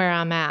with where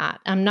I'm at.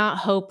 I'm not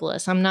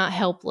hopeless. I'm not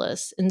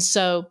helpless. And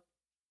so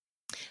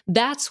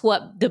that's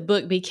what the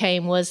book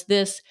became, was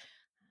this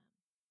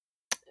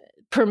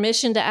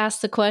permission to ask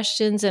the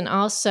questions, and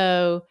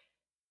also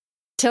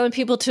telling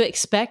people to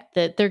expect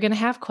that they're going to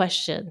have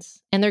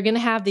questions and they're going to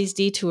have these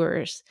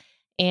detours.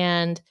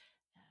 And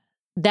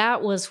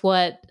that was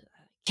what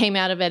came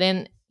out of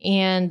it.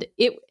 And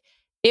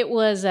it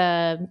was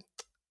a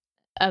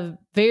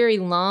very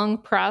long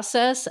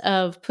process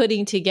of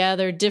putting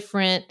together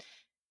different,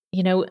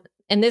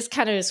 and this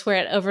kind of is where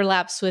it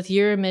overlaps with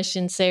your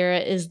mission, Sarah,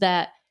 is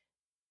that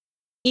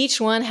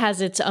each one has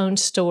its own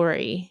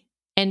story.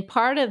 And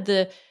part of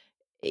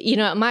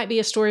it might be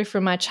a story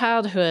from my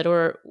childhood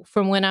or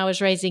from when I was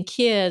raising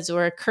kids,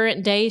 or a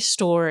current day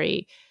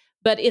story,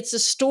 but it's a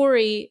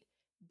story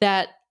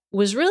that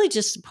was really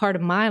just a part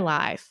of my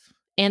life.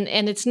 And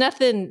it's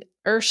nothing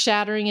earth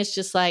shattering. It's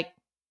just like,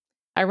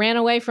 I ran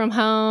away from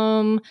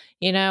home.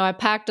 I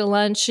packed a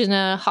lunch in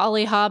a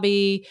Holly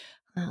Hobby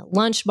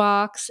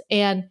lunchbox,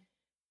 and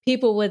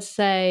people would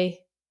say,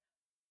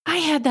 I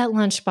had that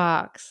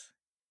lunchbox.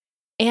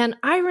 And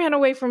I ran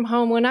away from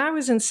home when I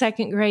was in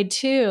 2nd grade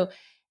too.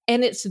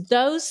 And it's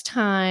those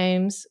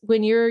times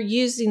when you're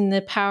using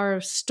the power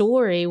of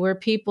story where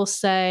people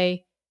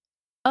say,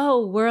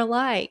 "Oh, we're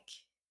alike.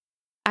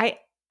 I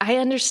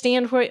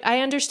understand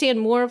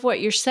more of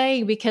what you're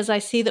saying because I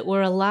see that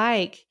we're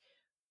alike.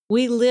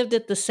 We lived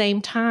at the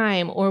same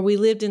time, or we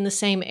lived in the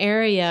same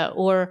area,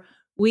 or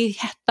we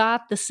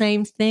thought the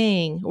same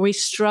thing, or we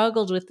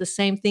struggled with the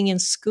same thing in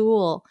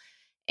school."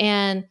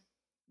 And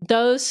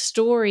those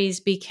stories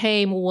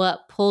became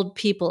what pulled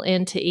people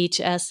into each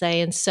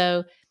essay. And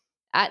so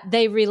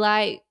they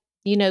rely,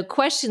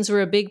 questions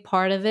were a big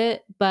part of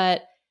it,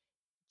 but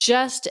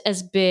just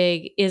as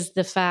big is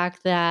the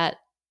fact that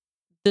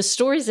the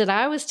stories that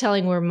I was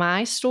telling were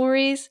my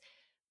stories,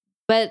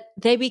 but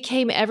they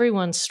became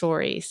everyone's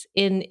stories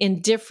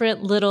in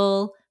different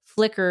little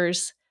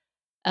flickers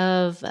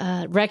of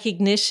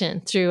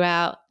recognition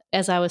throughout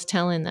as I was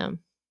telling them.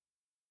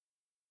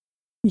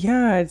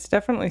 Yeah, it's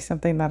definitely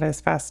something that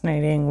is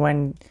fascinating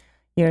when,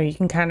 you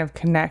can kind of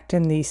connect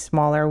in these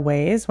smaller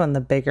ways when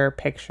the bigger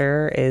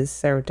picture is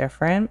so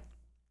different.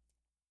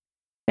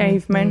 Yeah,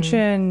 you've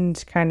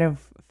mentioned kind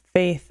of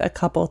faith a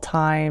couple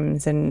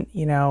times and,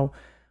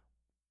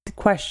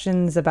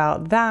 questions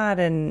about that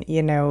and,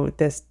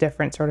 this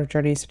different sort of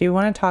journey. So do you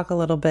want to talk a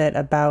little bit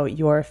about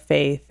your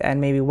faith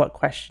and maybe what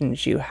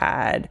questions you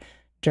had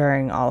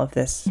during all of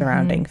this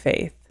surrounding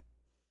faith?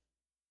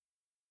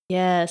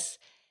 Yes.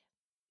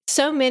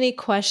 So many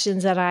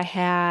questions that I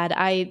had.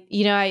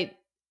 I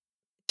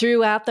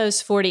throughout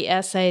those 40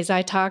 essays,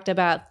 I talked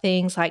about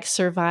things like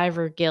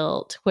survivor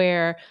guilt,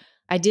 where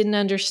I didn't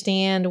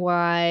understand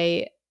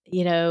why,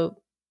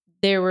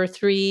 there were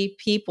 3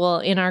 people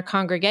in our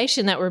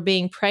congregation that were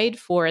being prayed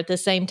for at the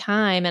same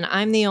time, and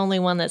I'm the only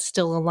one that's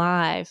still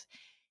alive.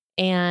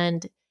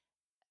 And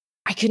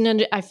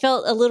I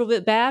felt a little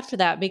bit bad for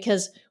that,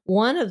 because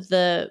one of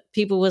the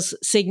people was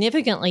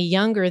significantly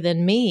younger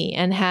than me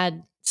and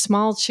had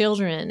small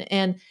children.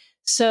 And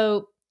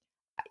so,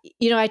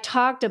 I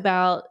talked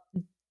about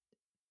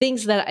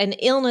things that an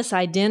illness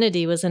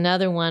identity was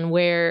another one,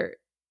 where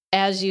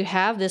as you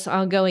have this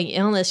ongoing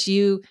illness,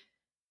 you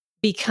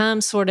become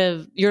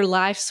your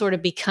life sort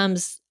of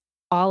becomes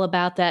all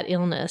about that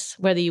illness,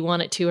 whether you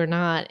want it to or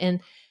not.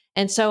 And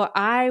so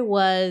I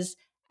was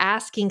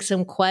asking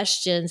some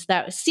questions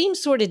that seemed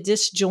sort of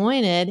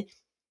disjointed.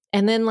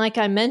 And then, like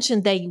I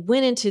mentioned, they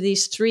went into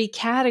these 3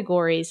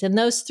 categories. And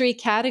those 3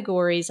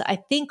 categories, I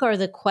think, are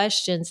the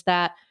questions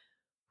that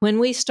when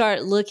we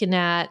start looking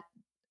at,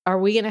 are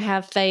we going to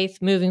have faith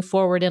moving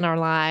forward in our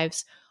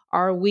lives?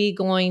 Are we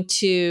going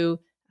to,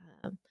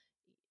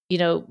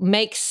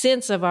 make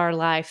sense of our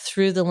life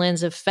through the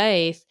lens of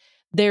faith?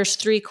 There's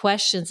 3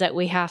 questions that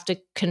we have to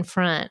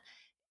confront.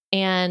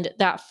 And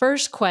that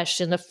first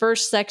question, the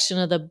first section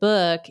of the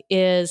book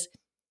is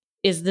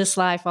this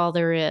life all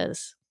there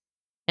is?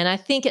 And I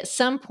think at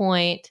some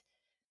point,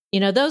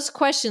 those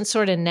questions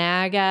sort of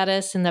nag at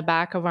us in the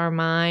back of our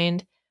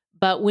mind.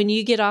 But when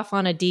you get off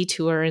on a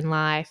detour in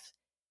life,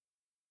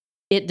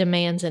 it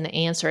demands an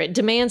answer. It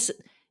demands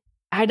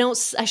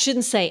I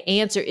shouldn't say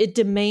answer. It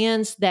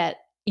demands that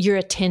your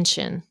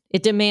attention.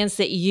 It demands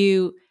that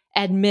you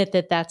admit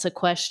that that's a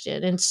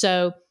question. And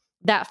so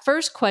that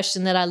first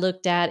question that I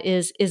looked at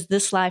is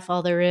this life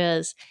all there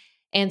is?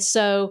 And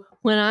so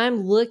when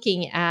I'm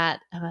looking at,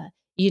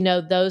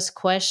 those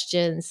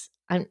questions,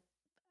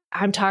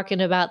 I'm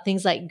talking about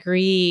things like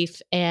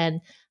grief and,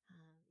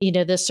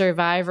 the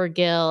survivor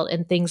guilt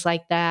and things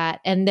like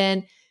that. And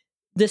then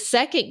the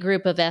second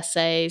group of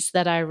essays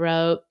that I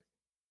wrote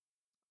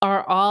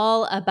are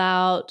all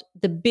about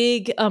the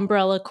big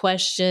umbrella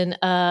question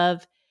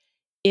of,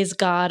 is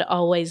God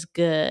always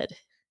good?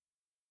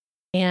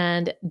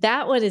 And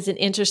that one is an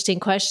interesting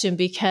question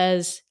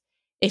because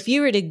if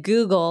you were to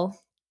Google,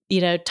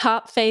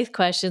 top faith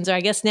questions, or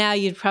I guess now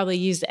you'd probably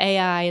use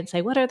AI and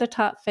say, what are the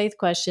top faith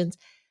questions?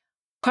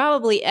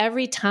 Probably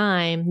every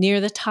time near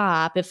the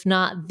top, if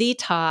not the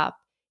top,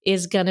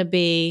 is going to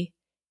be,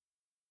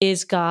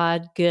 is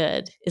God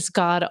good? Is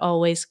God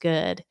always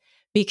good?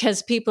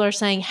 Because people are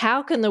saying,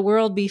 how can the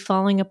world be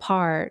falling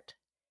apart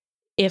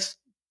if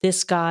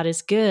this God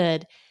is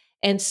good?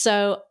 And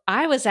so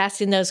I was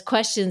asking those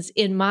questions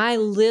in my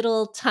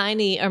little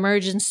tiny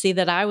emergency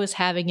that I was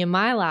having in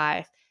my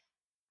life.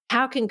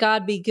 How can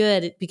God be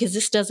good? Because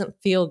this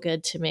doesn't feel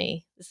good to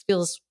me. This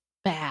feels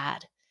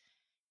bad.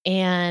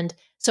 And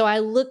so I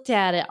looked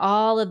at it.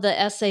 All of the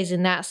essays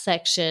in that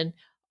section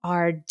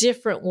are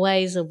different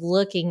ways of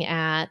looking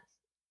at,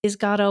 is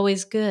God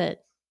always good?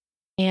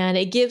 And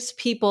it gives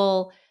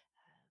people,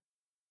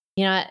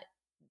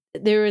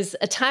 there was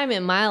a time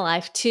in my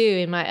life too,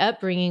 in my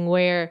upbringing,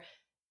 where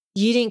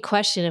you didn't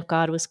question if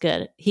God was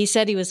good. He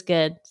said he was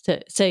good,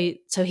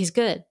 so he's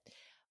good.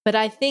 But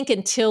I think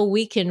until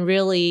we can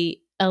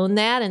really own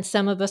that, and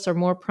some of us are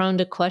more prone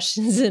to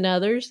questions than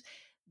others,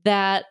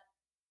 that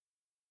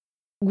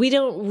we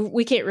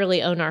can't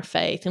really own our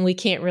faith, and we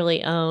can't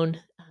really own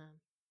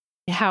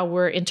how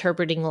we're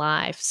interpreting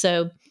life.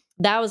 So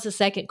that was the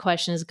second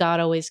question, is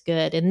God always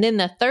good? And then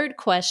the third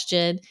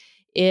question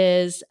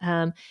is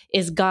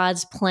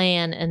God's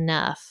plan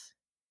enough?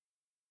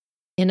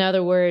 In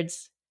other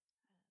words,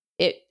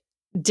 it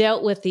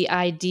dealt with the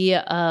idea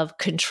of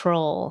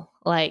control.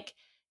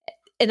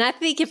 And I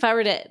think if I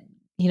were to,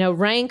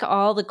 rank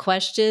all the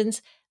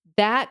questions,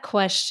 that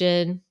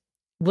question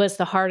was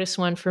the hardest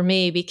one for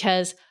me,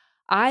 because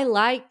I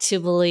like to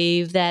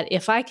believe that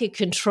if I could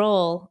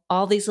control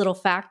all these little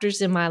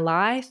factors in my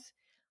life,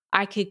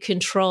 I could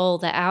control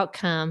the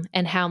outcome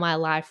and how my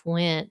life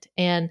went.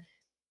 And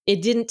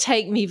it didn't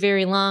take me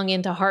very long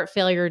into heart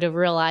failure to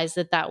realize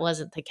that that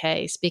wasn't the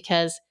case,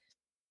 because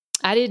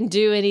I didn't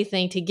do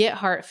anything to get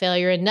heart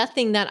failure, and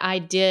nothing that I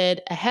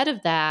did ahead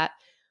of that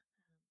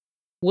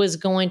was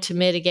going to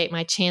mitigate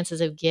my chances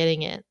of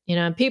getting it.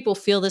 And people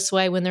feel this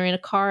way when they're in a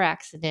car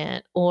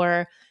accident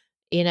or,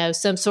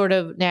 some sort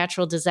of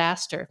natural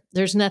disaster.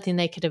 There's nothing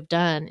they could have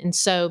done. And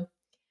so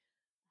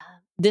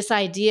this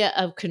idea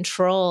of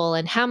control,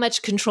 and how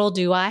much control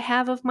do I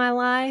have of my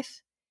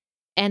life,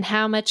 and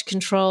how much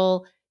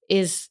control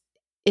is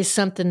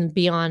something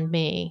beyond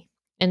me.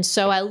 And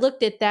so I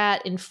looked at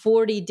that in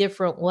 40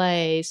 different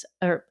ways,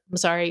 or I'm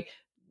sorry,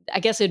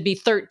 I guess it'd be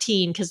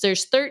 13, because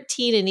there's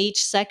 13 in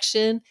each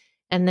section.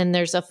 And then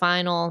there's a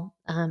final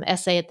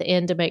essay at the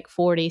end to make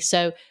 40.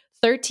 So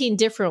 13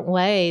 different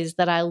ways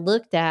that I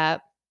looked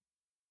at,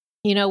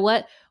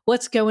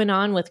 what's going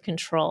on with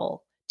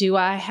control? Do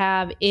I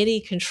have any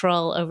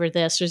control over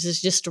this? Or is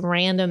this just a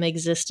random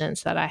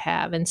existence that I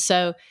have? And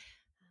so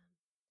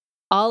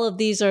all of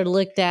these are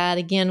looked at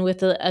again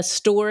with a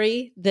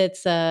story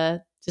that's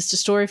just a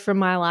story from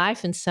my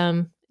life in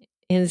some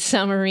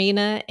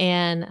arena,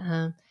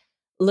 and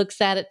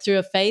looks at it through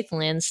a faith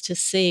lens to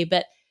see.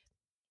 But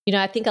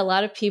I think a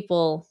lot of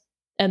people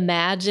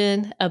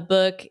imagine a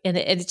book, and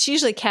it's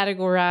usually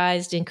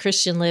categorized in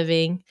Christian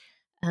living,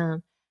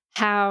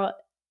 how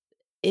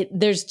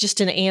there's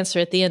just an answer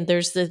at the end.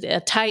 There's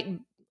a tight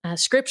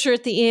scripture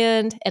at the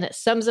end, and it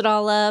sums it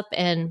all up,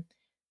 and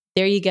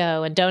there you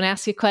go. And don't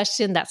ask a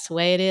question. That's the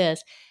way it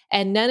is.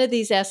 And none of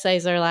these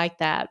essays are like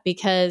that,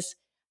 because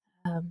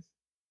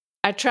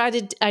I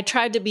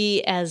tried to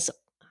be as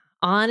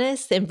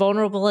honest and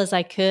vulnerable as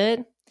I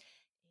could.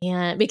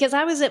 And because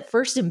I was at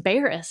first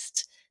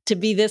embarrassed to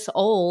be this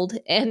old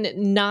and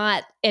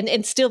not,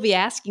 and still be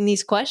asking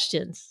these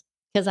questions,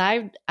 because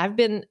I've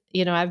been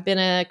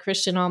a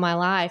Christian all my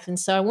life. And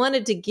so I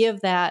wanted to give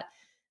that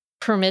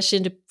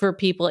permission for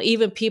people,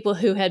 even people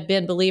who had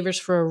been believers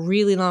for a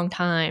really long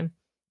time,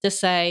 to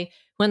say,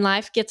 when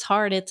life gets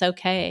hard, it's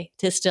okay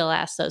to still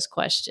ask those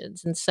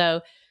questions. And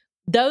so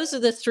those are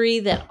the three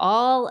that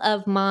all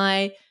of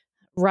my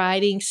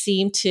writing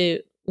seem to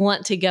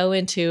want to go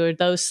into, are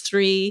those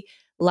three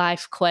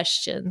life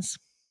questions.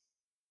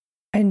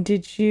 And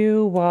did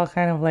you, while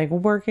kind of like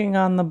working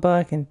on the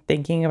book and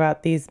thinking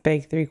about these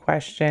big three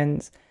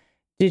questions,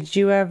 did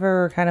you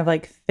ever kind of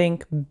like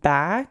think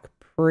back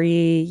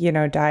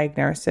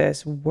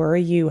diagnosis? Were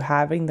you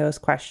having those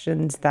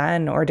questions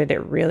then, or did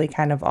it really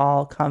kind of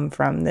all come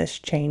from this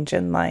change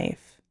in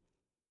life?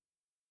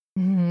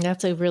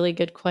 That's a really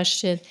good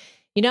question.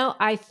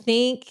 I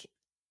think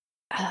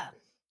uh,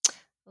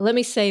 let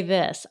me say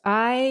this.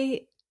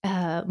 My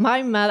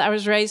mother, I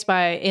was raised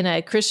in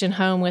a Christian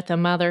home with a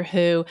mother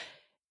who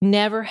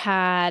never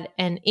had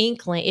an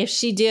inkling. If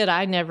she did,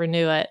 I never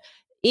knew it.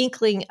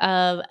 Inkling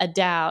of a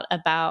doubt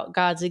about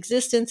God's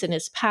existence and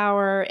his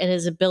power and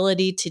his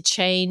ability to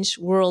change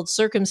world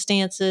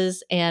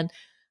circumstances. And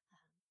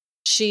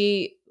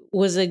she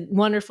was a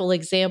wonderful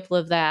example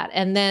of that.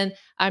 And then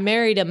I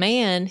married a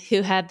man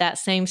who had that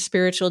same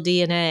spiritual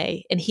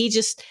DNA. And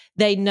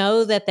they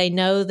know that they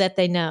know that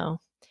they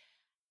know.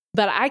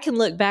 But I can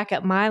look back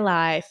at my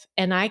life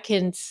and I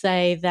can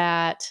say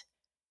that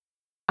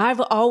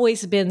I've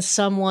always been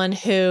someone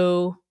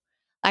who,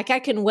 like,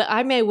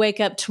 I may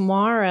wake up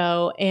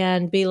tomorrow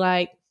and be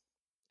like,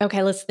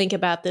 okay, let's think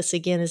about this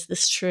again. Is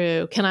this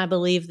true? Can I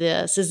believe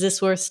this? Is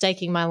this worth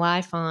staking my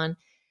life on?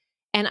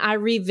 And I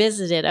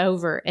revisit it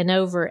over and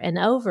over and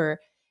over.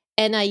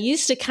 And I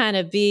used to kind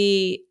of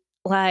be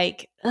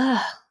like,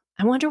 ugh,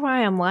 I wonder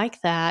why I'm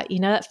like that.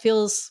 That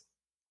feels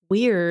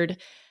weird.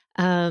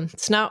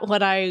 It's not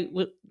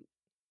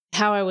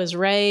how I was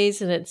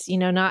raised, and it's,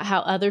 not how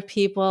other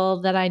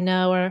people that I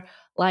know are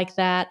like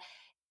that.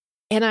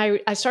 And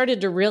I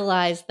started to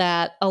realize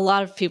that a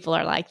lot of people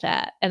are like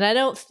that. And I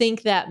don't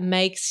think that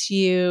makes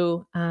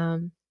you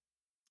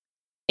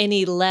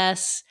any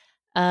less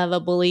of a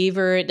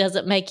believer. It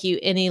doesn't make you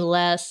any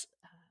less,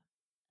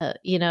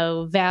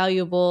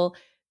 valuable,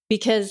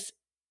 because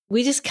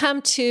we just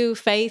come to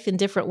faith in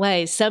different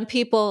ways. Some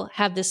people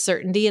have this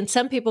certainty and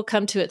some people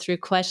come to it through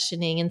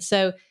questioning. And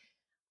so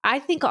I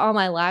think all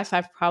my life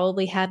I've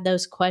probably had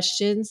those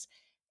questions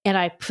and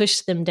I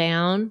pushed them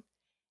down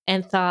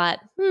and thought,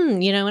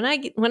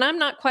 when I'm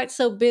not quite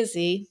so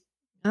busy,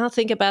 I'll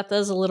think about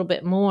those a little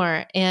bit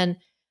more. And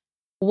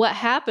what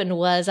happened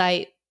was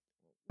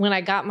when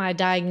I got my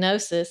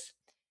diagnosis,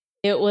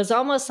 it was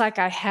almost like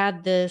I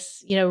had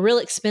this, real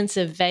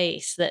expensive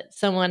vase that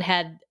someone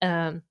had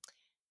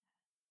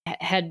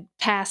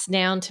passed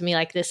down to me,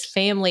 like this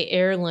family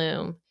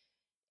heirloom.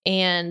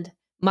 And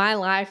my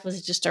life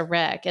was just a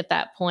wreck at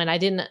that point. I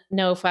didn't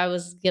know if I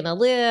was going to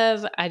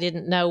live. I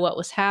didn't know what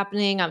was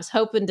happening. I was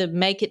hoping to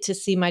make it to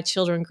see my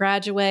children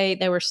graduate.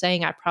 They were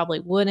saying I probably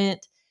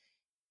wouldn't.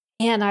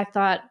 And I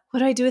thought,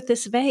 what do I do with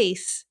this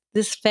vase?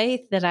 This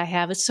faith that I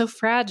have is so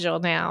fragile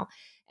now.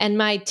 And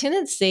my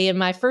tendency and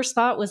my first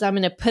thought was, I'm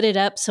going to put it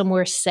up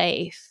somewhere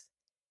safe.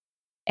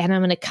 And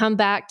I'm going to come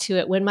back to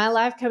it. When my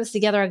life comes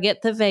together, I'll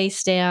get the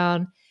vase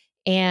down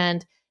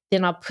and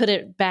then I'll put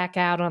it back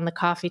out on the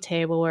coffee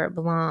table where it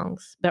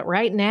belongs. But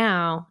right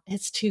now,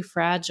 it's too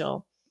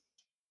fragile.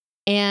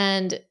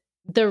 And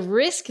the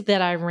risk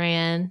that I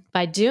ran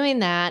by doing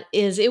that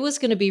is it was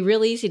going to be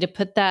real easy to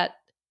put that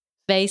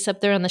vase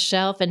up there on the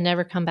shelf and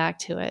never come back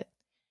to it.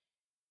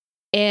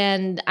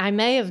 And I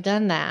may have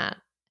done that.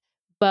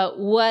 But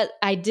what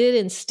I did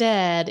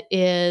instead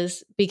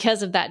is,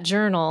 because of that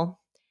journal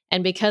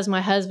and because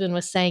my husband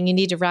was saying, you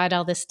need to write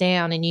all this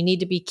down and you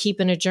need to be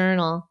keeping a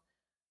journal,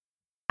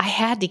 I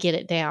had to get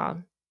it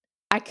down.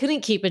 I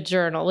couldn't keep a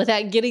journal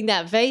without getting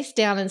that vase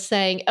down and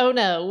saying, oh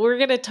no, we're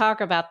going to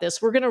talk about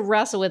this. We're going to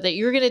wrestle with it.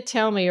 You're going to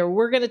tell me, or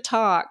we're going to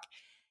talk.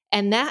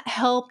 And that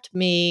helped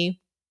me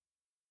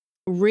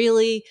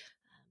really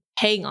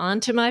hang on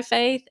to my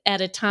faith at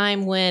a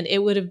time when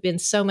it would have been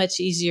so much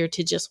easier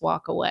to just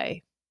walk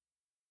away.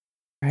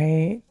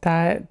 Right.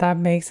 That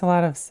makes a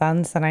lot of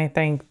sense. And I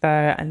think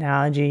the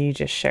analogy you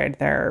just shared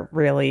there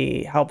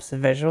really helps to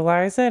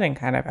visualize it and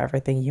kind of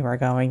everything you are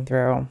going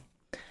through.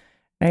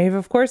 Now, you've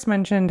of course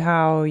mentioned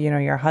how,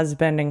 your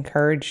husband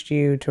encouraged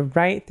you to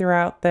write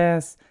throughout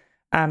this.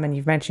 And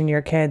you've mentioned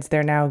your kids,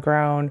 they're now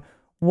grown.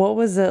 What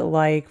was it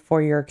like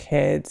for your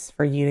kids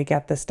for you to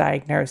get this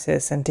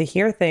diagnosis and to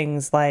hear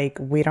things like,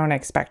 we don't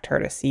expect her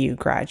to see you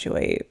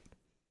graduate?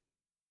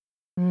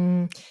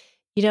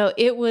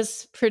 It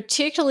was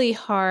particularly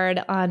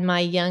hard on my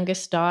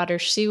youngest daughter.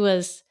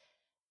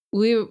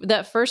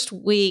 That first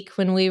week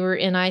when we were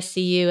in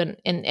ICU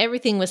and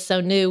everything was so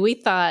new, we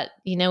thought,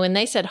 when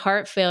they said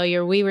heart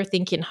failure, we were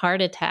thinking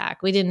heart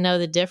attack. We didn't know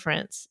the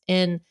difference.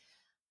 And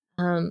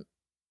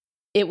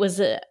it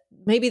was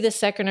maybe the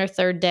second or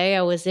third day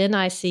I was in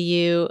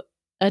ICU,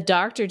 a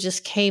doctor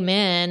just came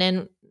in,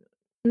 and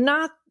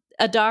not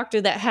a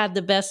doctor that had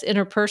the best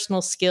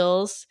interpersonal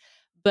skills,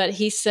 but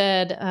he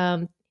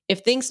said, if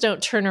things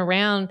don't turn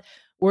around,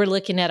 we're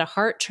looking at a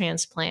heart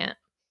transplant.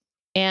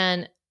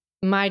 And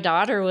my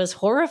daughter was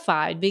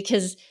horrified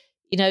because,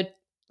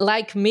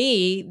 like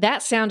me,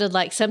 that sounded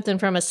like something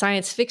from a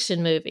science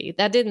fiction movie.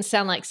 That didn't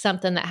sound like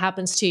something that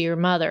happens to your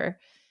mother.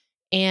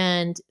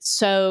 And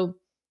so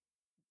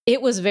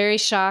it was very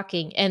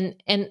shocking. And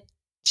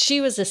she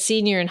was a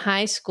senior in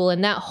high school,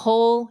 and that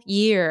whole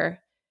year,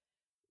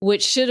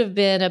 which should have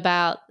been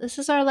about, this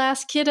is our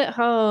last kid at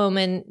home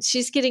and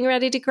she's getting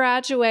ready to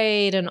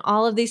graduate and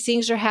all of these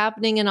things are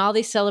happening and all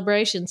these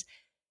celebrations,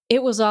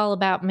 it was all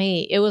about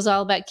me. It was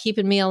all about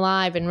keeping me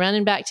alive and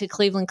running back to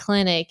Cleveland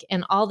Clinic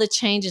and all the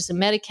changes and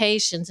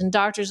medications and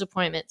doctor's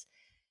appointments.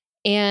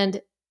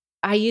 And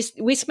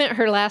we spent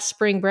her last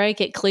spring break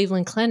at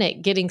Cleveland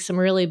Clinic getting some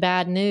really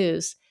bad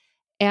news.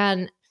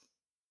 And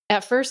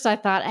at first I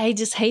thought, I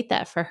just hate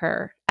that for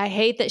her. I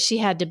hate that she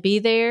had to be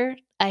there.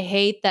 I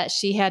hate that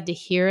she had to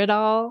hear it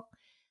all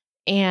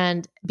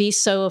and be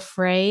so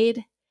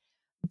afraid.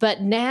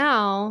 But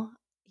now,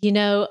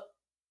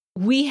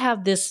 we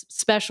have this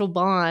special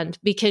bond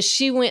because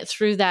she went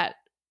through that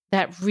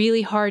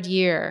really hard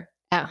year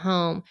at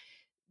home.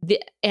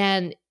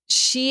 And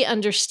she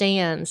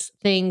understands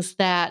things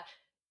that,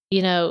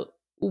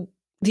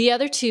 the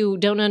other two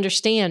don't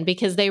understand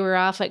because they were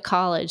off at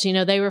college.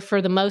 They were,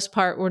 for the most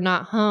part, were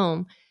not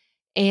home.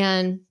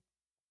 And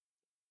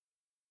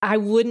I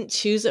wouldn't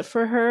choose it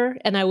for her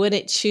and I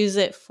wouldn't choose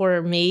it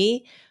for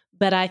me.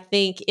 But I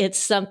think it's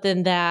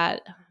something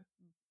that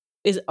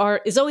is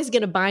always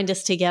going to bind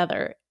us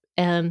together.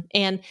 And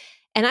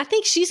I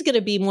think she's going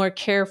to be more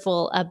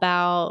careful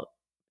about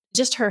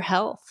just her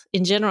health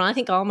in general. I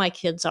think all my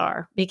kids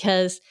are,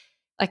 because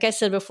like I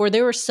said before,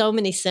 there were so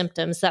many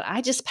symptoms that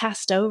I just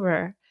passed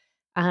over.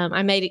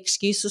 I made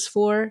excuses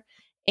for,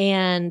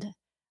 and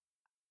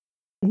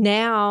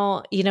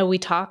now, we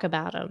talk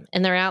about them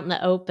and they're out in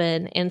the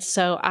open. And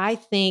so I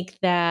think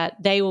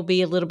that they will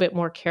be a little bit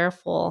more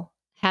careful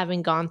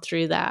having gone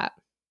through that.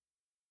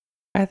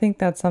 I think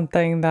that's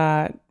something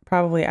that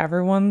probably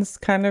everyone's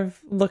kind of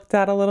looked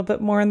at a little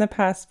bit more in the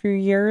past few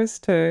years,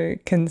 to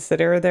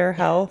consider their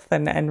health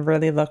and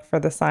really look for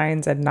the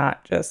signs and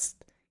not just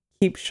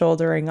keep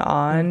shouldering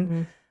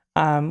on,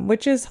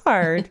 which is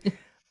hard.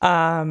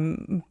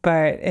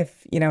 But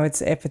if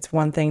it's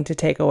one thing to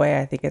take away,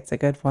 I think it's a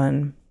good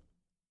one.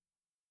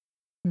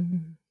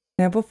 Mm-hmm.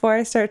 Now, before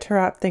I start to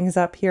wrap things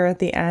up here at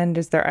the end,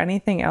 is there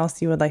anything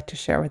else you would like to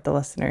share with the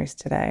listeners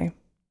today?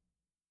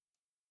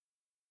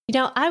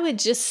 I would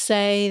just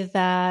say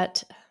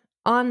that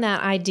on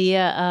that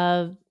idea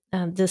of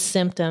the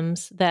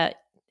symptoms that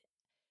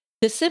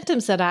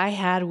I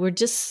had were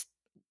just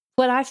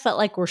what I felt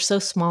like were so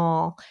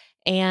small.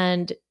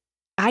 And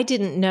I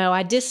didn't know.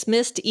 I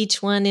dismissed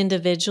each one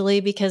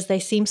individually because they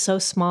seemed so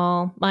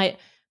small.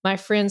 My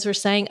friends were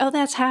saying, "Oh,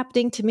 that's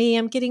happening to me.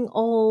 I'm getting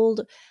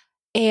old."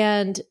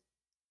 And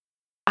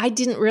I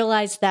didn't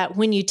realize that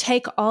when you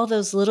take all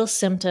those little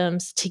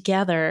symptoms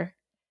together,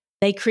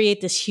 they create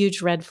this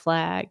huge red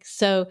flag.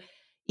 So,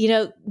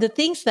 the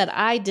things that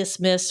I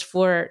dismissed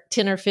for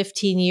 10 or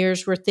 15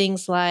 years were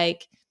things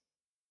like,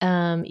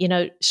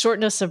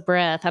 shortness of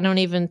breath. I don't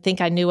even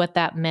think I knew what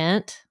that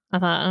meant. I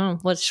thought, oh,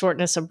 what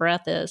shortness of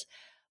breath is.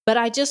 But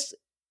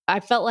I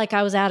felt like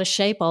I was out of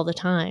shape all the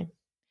time.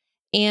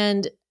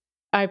 And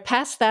I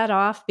passed that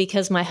off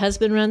because my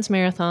husband runs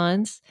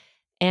marathons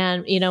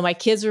and, my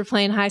kids were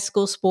playing high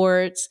school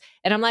sports.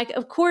 And I'm like,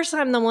 of course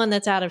I'm the one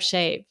that's out of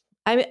shape.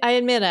 I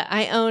admit it.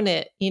 I own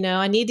it.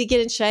 I need to get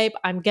in shape.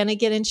 I'm going to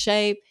get in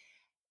shape.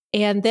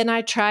 And then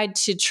I tried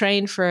to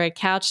train for a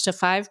couch to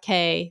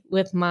 5K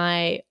with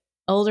my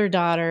older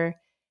daughter.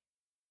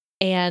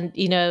 And,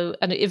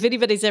 if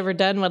anybody's ever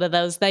done one of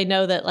those, they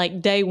know that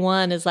like day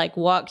one is like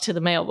walk to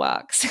the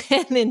mailbox.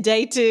 And then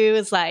day two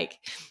is like,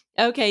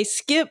 okay,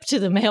 skip to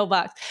the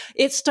mailbox.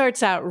 It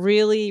starts out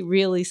really,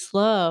 really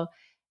slow.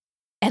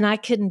 And I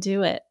couldn't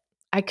do it.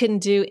 I couldn't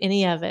do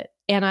any of it.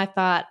 And I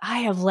thought, I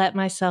have let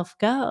myself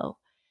go.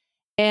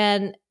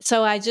 And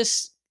so I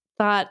just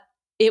thought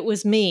it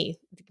was me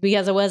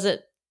because I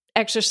wasn't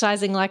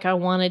exercising like I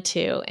wanted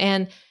to.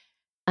 And,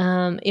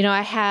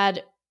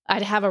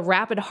 I'd have a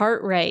rapid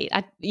heart rate.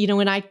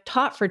 When I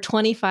taught for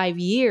 25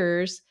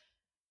 years,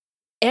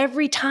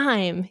 every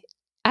time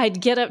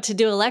I'd get up to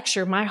do a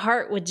lecture, my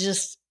heart would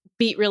just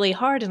beat really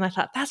hard. And I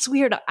thought, that's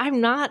weird.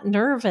 I'm not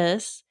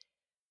nervous,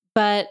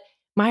 but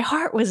my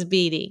heart was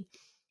beating.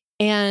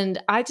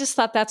 And I just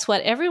thought that's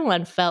what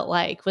everyone felt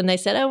like when they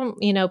said,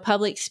 oh,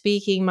 public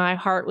speaking, my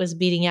heart was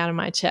beating out of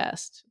my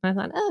chest. And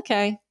I thought,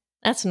 okay,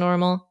 that's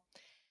normal.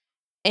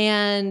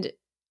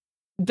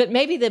 But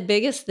maybe the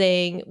biggest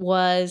thing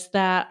was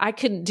that I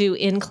couldn't do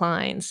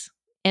inclines,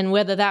 and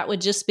whether that would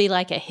just be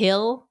like a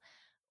hill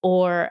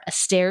or a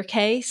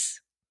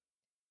staircase,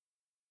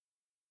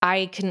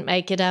 I couldn't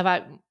make it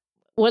up.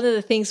 One of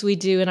the things we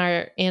do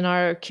in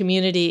our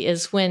community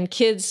is when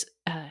kids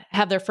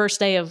have their first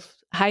day of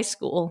high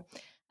school,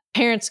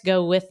 parents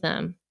go with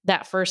them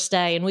that first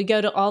day, and we go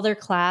to all their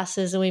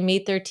classes and we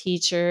meet their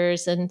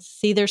teachers and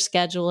see their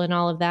schedule and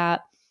all of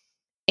that.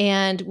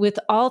 And with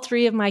all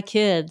three of my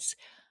kids,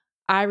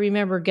 I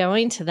remember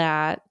going to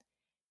that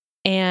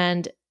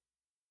and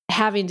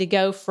having to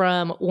go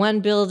from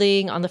one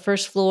building on the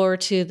first floor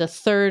to the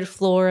third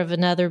floor of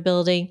another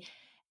building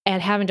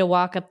and having to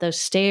walk up those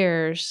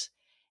stairs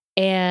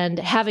and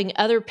having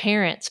other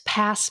parents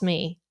pass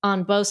me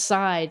on both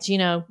sides,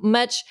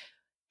 much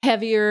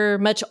heavier,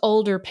 much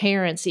older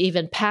parents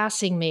even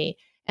passing me.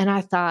 And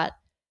I thought,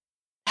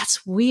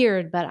 that's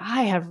weird, but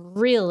I have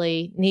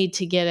really need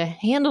to get a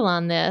handle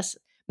on this.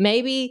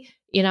 Maybe,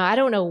 I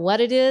don't know what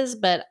it is,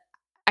 but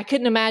I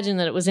couldn't imagine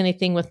that it was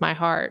anything with my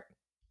heart.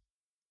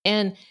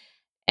 And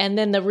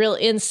then the real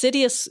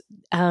insidious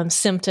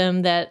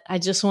symptom that I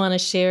just want to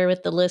share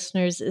with the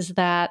listeners is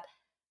that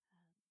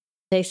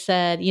they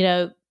said,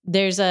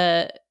 there's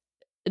a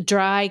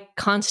dry,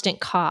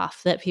 constant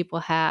cough that people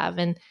have.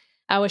 And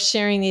I was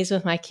sharing these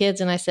with my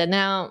kids, and I said,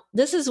 now,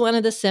 this is one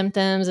of the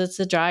symptoms. It's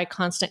a dry,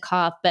 constant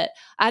cough, but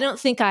I don't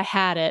think I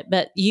had it,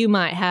 but you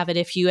might have it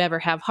if you ever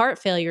have heart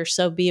failure,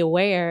 so be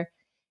aware.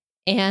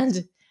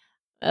 And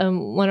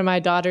one of my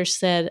daughters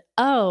said,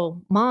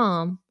 oh,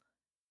 Mom,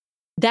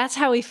 that's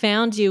how we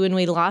found you when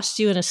we lost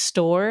you in a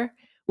store.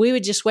 We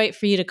would just wait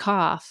for you to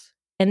cough,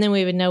 and then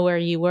we would know where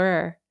you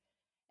were.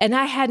 And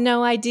I had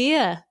no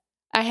idea.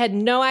 I had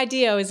no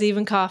idea I was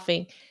even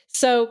coughing.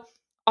 So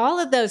all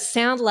of those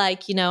sound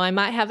like, I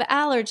might have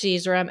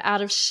allergies or I'm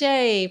out of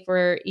shape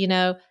or,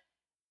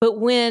 but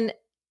when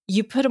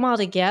you put them all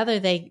together,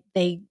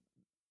 they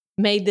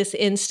made this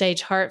end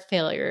stage heart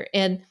failure.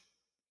 And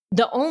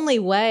the only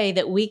way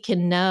that we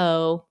can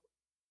know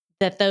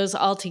that those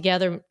all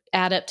together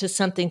add up to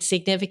something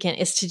significant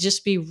is to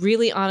just be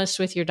really honest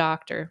with your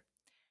doctor.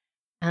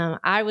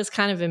 I was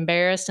kind of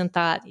embarrassed and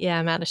thought, yeah,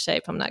 I'm out of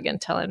shape. I'm not going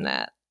to tell him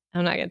that.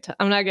 I'm not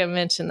going to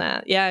mention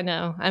that. Yeah, I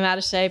know. I'm out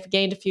of shape,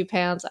 gained a few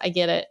pounds. I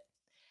get it.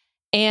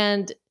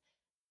 And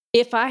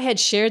if I had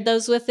shared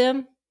those with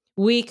him,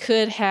 we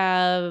could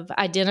have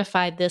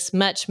identified this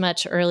much,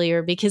 much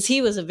earlier, because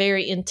he was a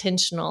very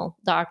intentional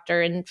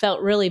doctor and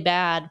felt really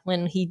bad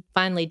when he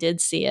finally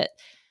did see it.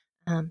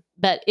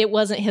 But it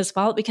wasn't his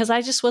fault because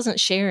I just wasn't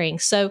sharing.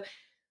 So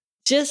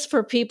just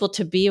for people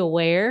to be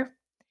aware,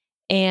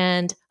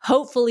 and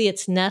hopefully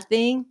it's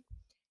nothing.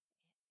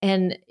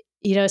 And,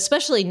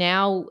 especially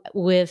now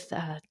with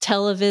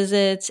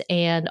televisits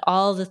and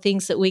all the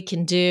things that we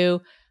can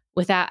do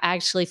without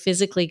actually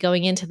physically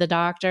going into the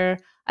doctor,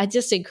 I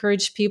just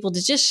encourage people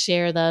to just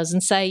share those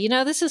and say,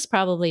 this is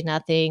probably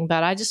nothing,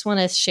 but I just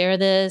want to share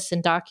this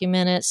and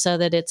document it so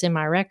that it's in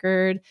my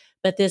record,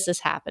 but this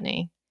is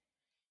happening.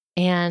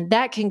 And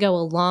that can go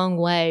a long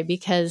way,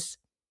 because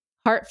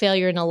heart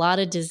failure and a lot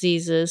of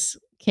diseases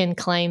can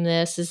claim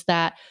this, is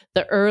that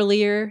the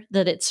earlier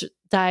that it's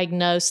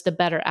diagnosed, the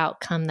better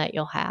outcome that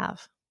you'll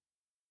have.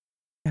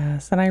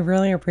 Yes, and I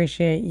really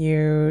appreciate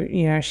you,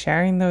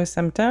 sharing those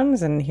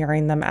symptoms and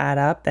hearing them add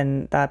up,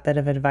 and that bit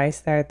of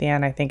advice there at the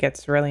end. I think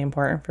it's really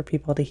important for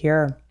people to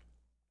hear.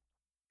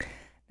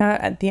 Now,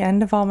 at the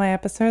end of all my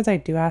episodes, I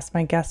do ask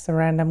my guests a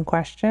random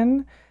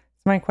question.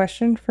 So my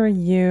question for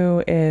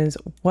you is,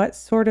 what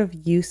sort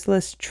of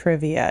useless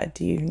trivia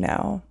do you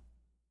know?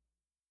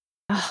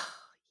 Oh,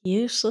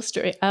 useless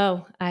trivia.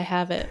 Oh, I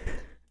have it.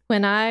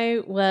 When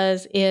I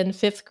was in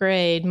 5th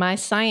grade, my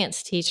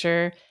science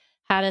teacher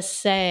had us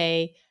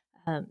say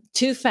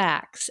 2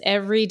 facts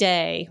every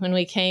day when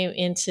we came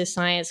into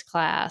science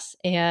class.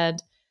 And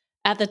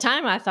at the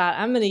time, I thought,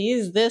 I'm going to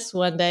use this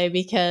one day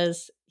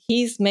because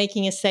he's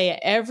making us say it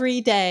every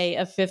day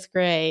of 5th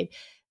grade.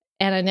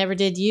 And I never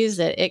did use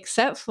it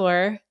except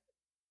for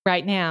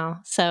right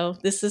now. So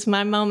this is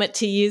my moment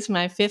to use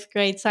my 5th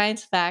grade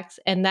science facts.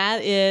 And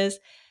that is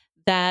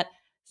that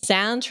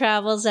sound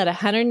travels at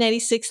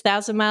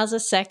 186,000 miles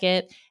a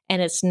second,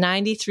 and it's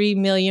 93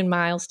 million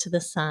miles to the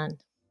sun.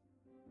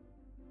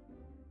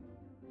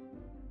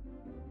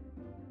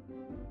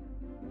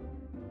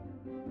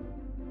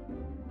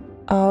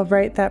 All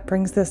right, that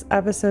brings this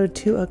episode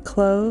to a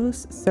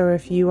close. So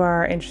if you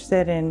are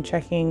interested in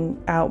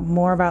checking out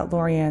more about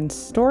Lorianne's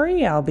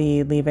story, I'll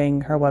be leaving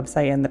her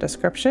website in the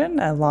description,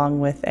 along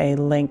with a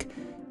link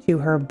to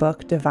her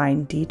book,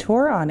 Divine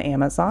Detour, on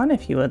Amazon.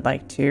 If you would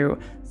like to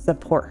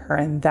support her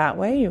in that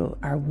way, you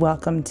are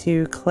welcome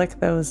to click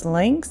those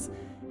links.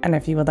 And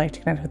if you would like to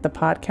connect with the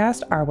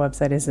podcast, our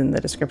website is in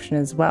the description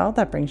as well.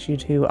 That brings you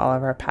to all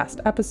of our past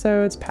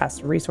episodes,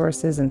 past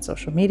resources, and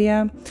social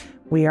media.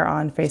 We are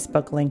on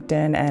Facebook,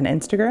 LinkedIn, and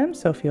Instagram,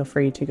 so feel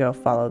free to go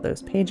follow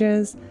those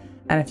pages.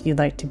 And if you'd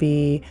like to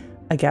be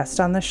a guest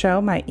on the show,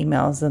 my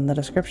email is in the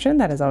description.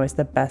 That is always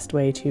the best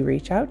way to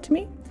reach out to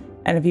me.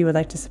 And if you would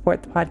like to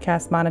support the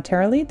podcast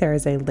monetarily, there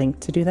is a link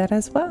to do that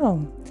as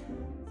well.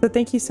 So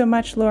thank you so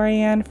much,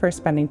 Lorianne, for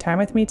spending time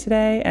with me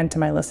today, and to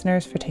my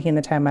listeners for taking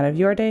the time out of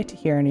your day to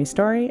hear a new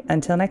story.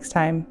 Until next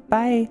time,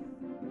 bye.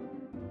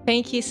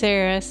 Thank you,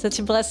 Sarah. Such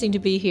a blessing to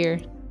be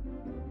here.